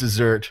man's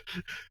dessert.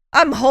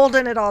 I'm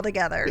holding it all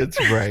together. That's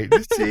right.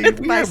 See,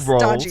 we have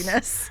roles.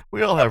 Stodginess.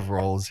 We all have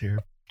roles here.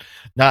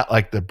 Not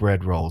like the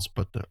bread rolls,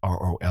 but the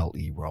ROLE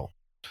roll.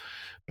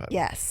 But,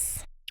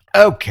 yes.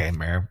 Okay,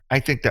 Mare. I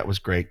think that was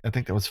great. I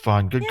think that was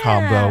fun. Good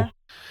combo.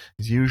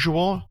 As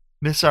usual.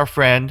 Miss our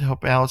friend.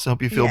 Alison,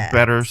 hope you feel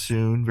better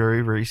soon,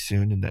 very, very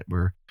soon, and that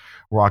we're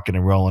rocking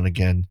and rolling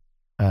again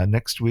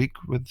next week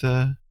with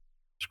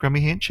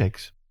Scrummy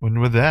Handshakes.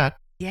 And with that,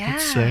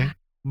 let's say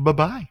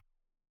bye-bye.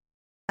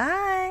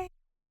 Bye.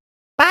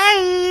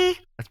 Bye.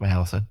 That's my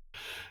Alison.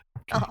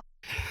 Okay.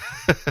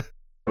 Oh.